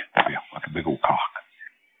big. Yeah, like a big old cock.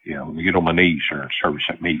 Yeah, let me get on my knees, sir, and service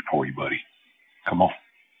that meat for you, buddy. Come on.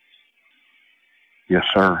 Yes,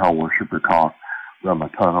 sir, I'll worship your cock. Run my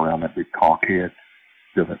tongue around that big cockhead.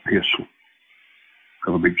 Feel that pistol.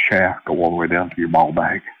 Feel the big shaft go all the way down to your ball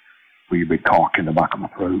bag. Feel your big cock in the back of my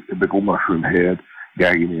throat. The big old mushroom head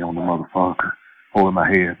gagging me on the motherfucker. Holding my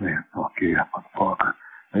head, man. Fuck yeah, motherfucker.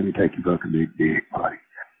 Maybe take your fucking big dick, buddy.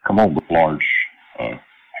 Come on, with large,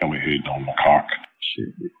 helmet head on my cock.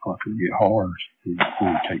 Shit, it fucking get hard. Before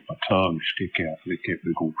you take my tongue, stick out, lick that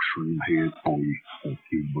big old shroom head for you. Thank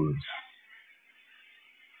you, buddy.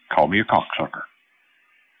 Call me a cocksucker.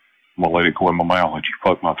 I'm gonna let it go in my mouth, let you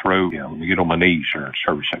fuck my throat. Yeah, let me get on my knees, sir, and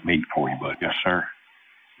service that meat for you, bud. Yes, sir.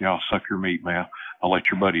 Yeah, I'll suck your meat, man. I'll let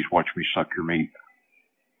your buddies watch me suck your meat.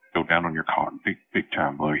 Go down on your cock, big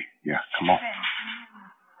time, buddy. Yeah, come on.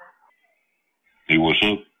 Hey, what's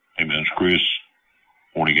up? Hey, man, it's Chris.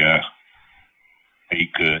 Morning, guy.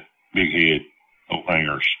 8 cut, big head, no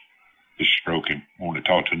hangers. Just stroking. I want to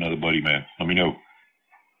talk to another buddy, man. Let me know.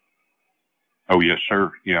 Oh, yes,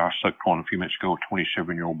 sir. Yeah, I sucked one a few minutes ago. A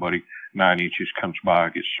 27-year-old buddy, 9 inches, comes by,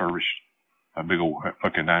 gets serviced. A big old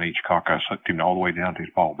fucking 9-inch cock. I sucked him all the way down to his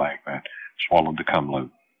ball bag, man. Swallowed the cum load.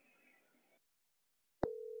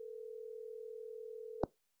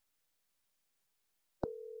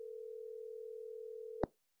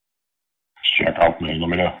 Check out, man. Let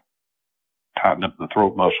me know. Tighten up the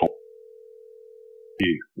throat muscle.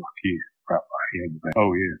 Yeah, fuck yeah. Right my head, man.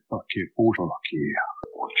 Oh, yeah, fuck yeah. Fuck yeah.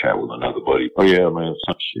 I want to chat with another buddy. Oh, yeah, man.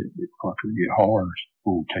 Some shit it fucking get hard.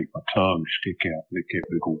 Oh, take my tongue, stick out, lick that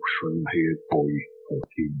big old shroom head for you. Fuck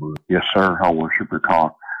you, buddy. Yes, sir. I'll worship your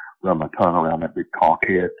cock. Run my tongue around that big cock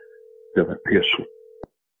head. Feel that pistol.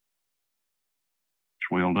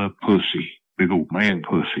 Swelled up pussy. Big old man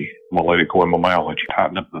pussy. I'm gonna let it go in my mouth, let you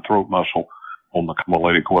tighten up the throat muscle. I'm gonna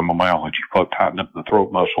let it go in my mouth, let you fuck tighten up the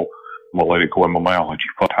throat muscle. I'm gonna let it go in my mouth, let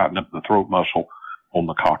you fuck tighten up the throat muscle on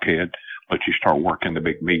the cockhead. Let you start working the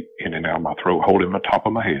big meat in and out of my throat, holding the top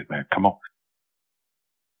of my head, man. Come on.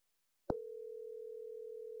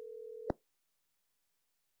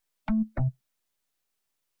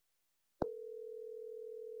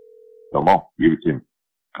 Come on, give it to me.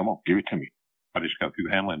 Come on, give it to me. I just got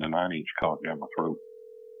through handling a 9-inch cock down my throat.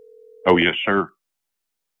 Oh, yes, sir.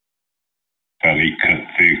 Got 8 cut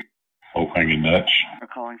thick, low hanging nuts. For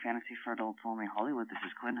calling Fantasy for Adults Only Hollywood, this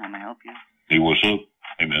is Quinn. How may I help you? Hey, what's up?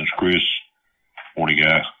 Hey, man, it's Chris. Morning,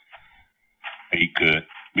 guy. 8 cut,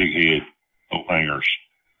 big head, no hangers.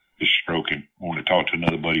 Just stroking. I want to talk to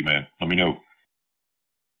another buddy, man. Let me know.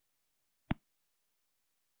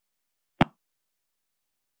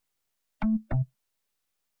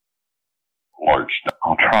 Large.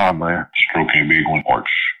 I'll try, man. Stroking a big one. Large.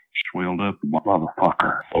 Swelled up,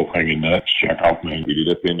 motherfucker. Low hanging nuts. Check out, man. Get it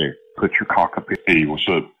up in there. Put your cock up in. Hey, what's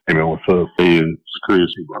up? Hey, man, what's up? Hey, it's Chris.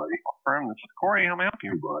 Hey, buddy. This is Corey. How may I help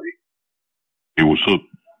you, buddy? Hey, what's up?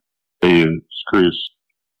 Hey, it's Chris.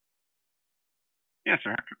 Yes,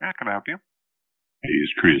 sir. How can I help you? Hey,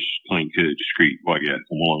 it's Chris. Clean cut, discreet, white guy.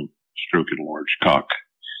 I'm on stroking a large cock.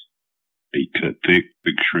 8 cut thick,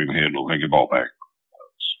 big shroom head, low hanging ball back.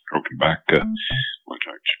 Stroking back.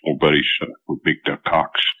 More buddies with big duck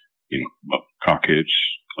cocks. You know, cockheads,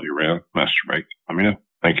 play around, masturbate. Let me know.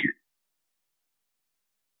 Thank you.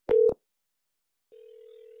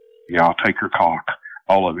 Yeah, I'll take your cock.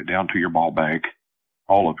 All of it down to your ball bag.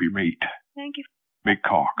 All of your meat. Thank you. Big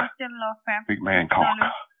cock. Mr. Law Firm. Big man cock.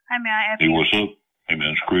 Hi, may I help Hey, you? what's up? Hey,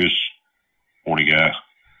 man, it's Chris. Morning, guy.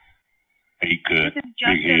 Hey, cut. This is Big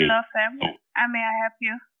Justin head. Law Firm. Oh. How may I help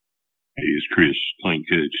you? Hey, it's Chris. Clean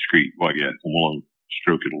cut, discreet, white guy. Come along.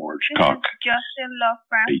 Stroking a large This cock. is Justin Law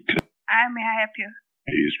Firm. Hey, cut. How may I help you?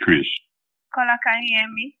 Hey, it's Chris. Caller, can you hear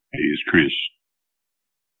me? Hey, it's Chris.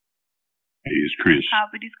 Hey, it's Chris. I'll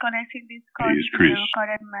be disconnecting this call Hey, it's to Chris. the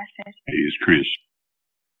recorded message. Hey, it's Chris.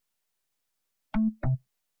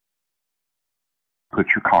 Put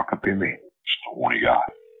your cock up in me. It's the horny guy.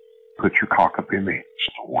 Put your cock up in me. It's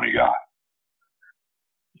the horny guy.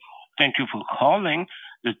 Thank you for calling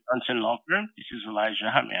the Johnson Law Firm. This is Elijah.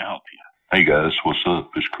 How may I help you? Hey guys, what's up?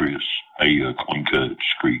 It's Chris. Hey, clean cut,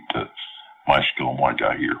 discreet, masculine white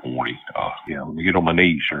guy here, horny. Yeah, let me get on my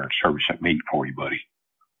knees here and service that meat for you, buddy.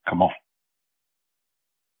 Come on.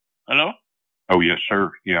 Hello? Oh, yes, sir.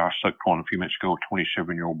 Yeah, I sucked one a few minutes ago, a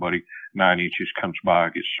 27-year-old buddy. 9 inches, comes by,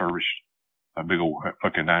 gets serviced. A big old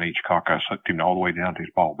fucking 9-inch cock. I sucked him all the way down to his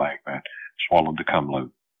ball bag, man. Swallowed the cum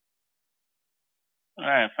load. All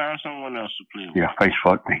right, found someone else to play with. Yeah, face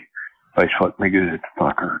fuck me. Face fuck me good,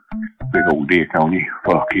 fucker. Big old dick on you.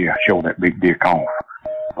 Fuck yeah, show that big dick off.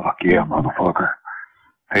 Fuck yeah, motherfucker.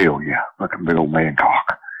 Hell yeah, fucking big old man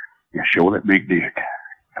cock. Yeah, show that big dick.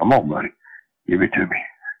 Come on, buddy. Give it to me.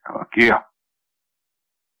 Fuck yeah.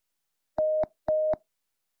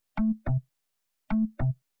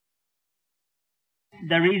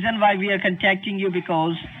 The reason why we are contacting you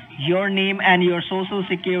because your name and your social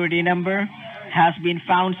security number has been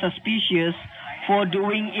found suspicious for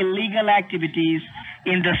doing illegal activities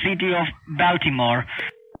in the city of Baltimore.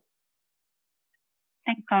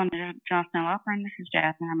 Thank you for calling the Johnson Law Firm. This is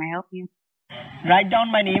Jasmine. How may I help you? Write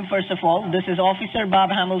down my name first of all. This is Officer Bob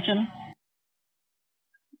Hamilton.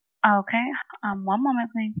 Okay. One moment,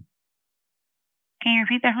 please. Can you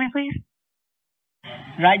repeat that for me, please?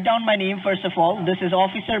 Write down my name first of all. This is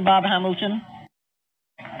Officer Bob Hamilton.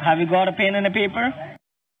 Have you got a pen and a paper?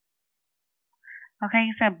 Okay,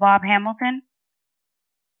 you said Bob Hamilton?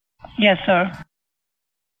 Yes, sir.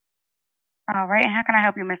 All right, and how can I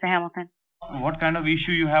help you, Mr. Hamilton? What kind of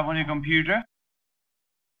issue you have on your computer?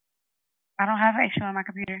 I don't have an issue on my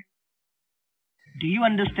computer. Do you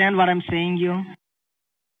understand what I'm saying, you?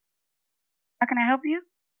 How can I help you?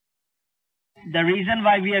 The reason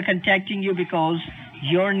why we are contacting you because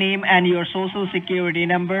your name and your social security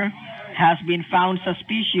number has been found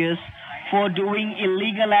suspicious for doing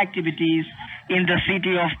illegal activities in the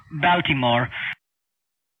city of Baltimore.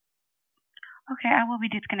 Okay, I will be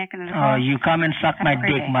disconnecting the call. Oh, you come and suck my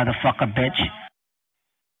dick, motherfucker, bitch.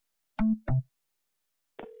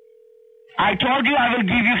 I told you I will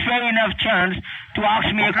give you fair enough chance to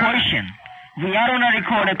ask me a question. We are on a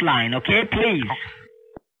recorded line, okay? Please.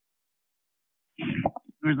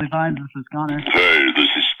 Grizzly Vines, this is Connor. Hey, this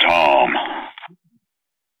is Tom.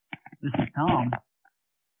 This is Tom.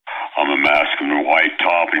 I'm a masculine white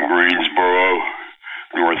top in Greensboro,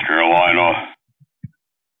 North Carolina.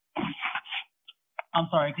 I'm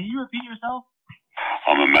sorry, can you repeat yourself?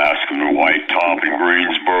 I'm a masculine white top in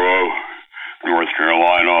Greensboro, North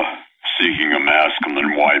Carolina, seeking a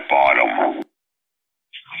masculine white bottom.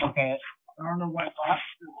 Okay, I don't know what.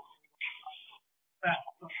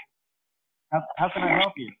 How can I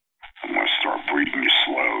help you? I'm going to start breathing you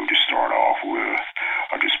slow to start off with.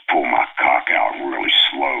 I just pull my cock out really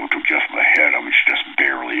slow till just the head of it's just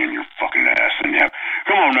barely in your fucking ass. And yeah,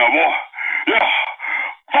 come on now, boy. Yeah.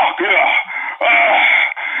 Fuck yeah.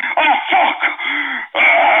 Fuck.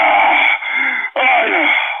 Yeah.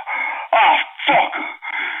 Fuck.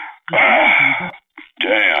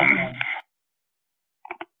 Damn.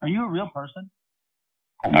 Are you a real person?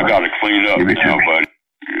 I got to clean up now, buddy.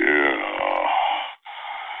 Yeah.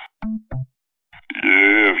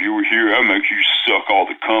 Yeah, if you were here, I'd make you suck all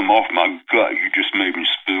the cum off my gut you just made me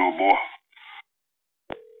spill, boy.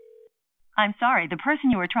 I'm sorry, the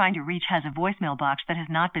person you are trying to reach has a voicemail box that has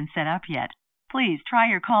not been set up yet. Please try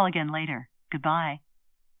your call again later. Goodbye.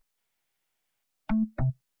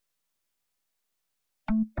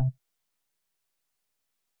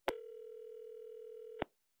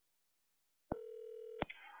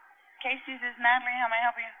 Casey, this is Natalie. How may I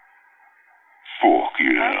help you? Fuck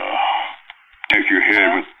yeah. Take your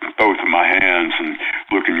head with both of my hands and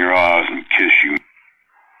look in your eyes and kiss you.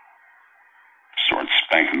 Start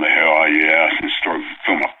spanking the hell out of your ass and start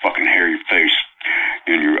feel my fucking hairy face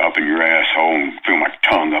up in your asshole and feel my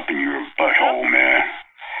tongue up in your butthole, man.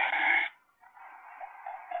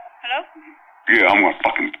 Hello? Yeah, I'm gonna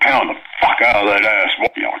fucking pound the fuck out of that ass.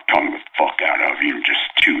 I'll tongue the fuck out of you and just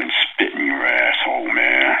chew and spit in your asshole,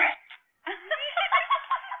 man.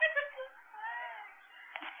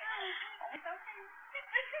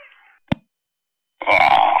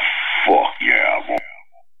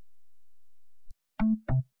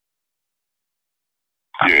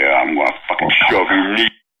 shove your knee.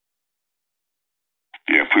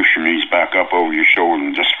 Yeah, push your knees back up over your shoulder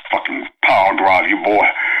and just fucking power drive you, boy.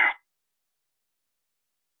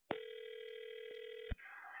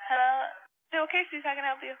 Hello? Still Casey's, how can I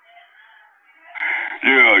help you?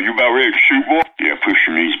 Yeah, you about ready to shoot, boy? Yeah, push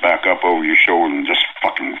your knees back up over your shoulder and just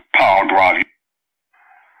fucking power drive you.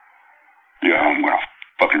 Yeah, I'm gonna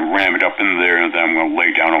fucking ram it up in there and then I'm gonna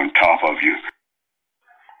lay down on top of you.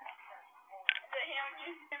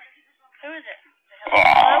 Who is it?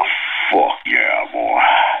 Oh, fuck yeah, boy.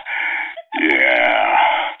 Yeah.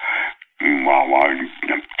 While I'm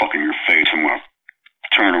fucking your face, I'm gonna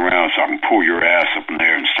turn around so I can pull your ass up in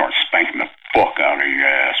there and start spanking the fuck out of your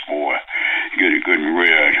ass, boy. Get it good and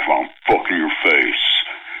red while I'm fucking your face.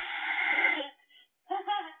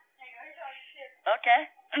 Okay.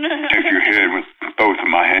 Take your head with both of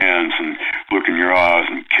my hands and look in your eyes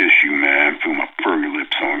and kiss you, man. Feel my furry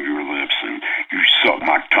lips on your lips and you suck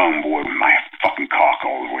my tongue, boy, with my fucking cock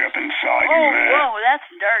all the way up inside you, man. Whoa, that's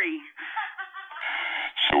dirty.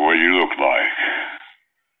 So what do you look like?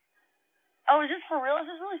 Oh, is this for real? Is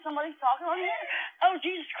this really somebody talking on here? Oh,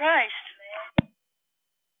 Jesus Christ.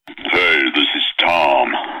 Hey, this is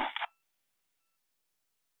Tom.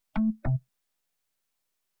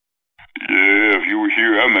 Yeah, if you were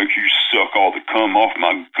here, I'd make you suck all the cum off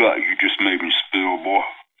my gut you just made me spill, boy.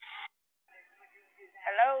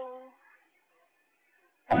 Hello?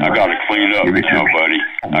 I gotta clean up now, buddy.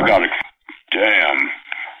 I gotta... Damn.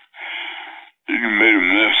 You made a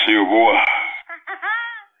mess here, boy.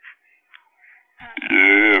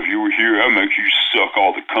 Yeah, if you were here, I'd make you suck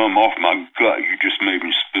all the cum off my gut you just made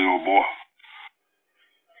me spill, boy.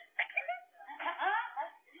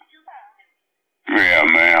 Yeah,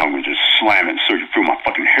 man, I'm gonna just slam it so you feel my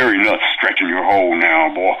fucking hairy nuts stretching your hole now,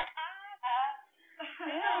 boy.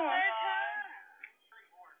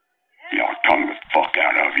 Yeah, I'll tongue the fuck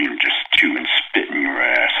out of you and just chew and spit in your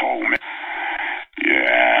asshole, man.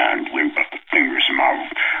 Yeah, and lube up the fingers in my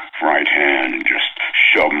right hand and just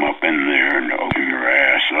shove them up in there.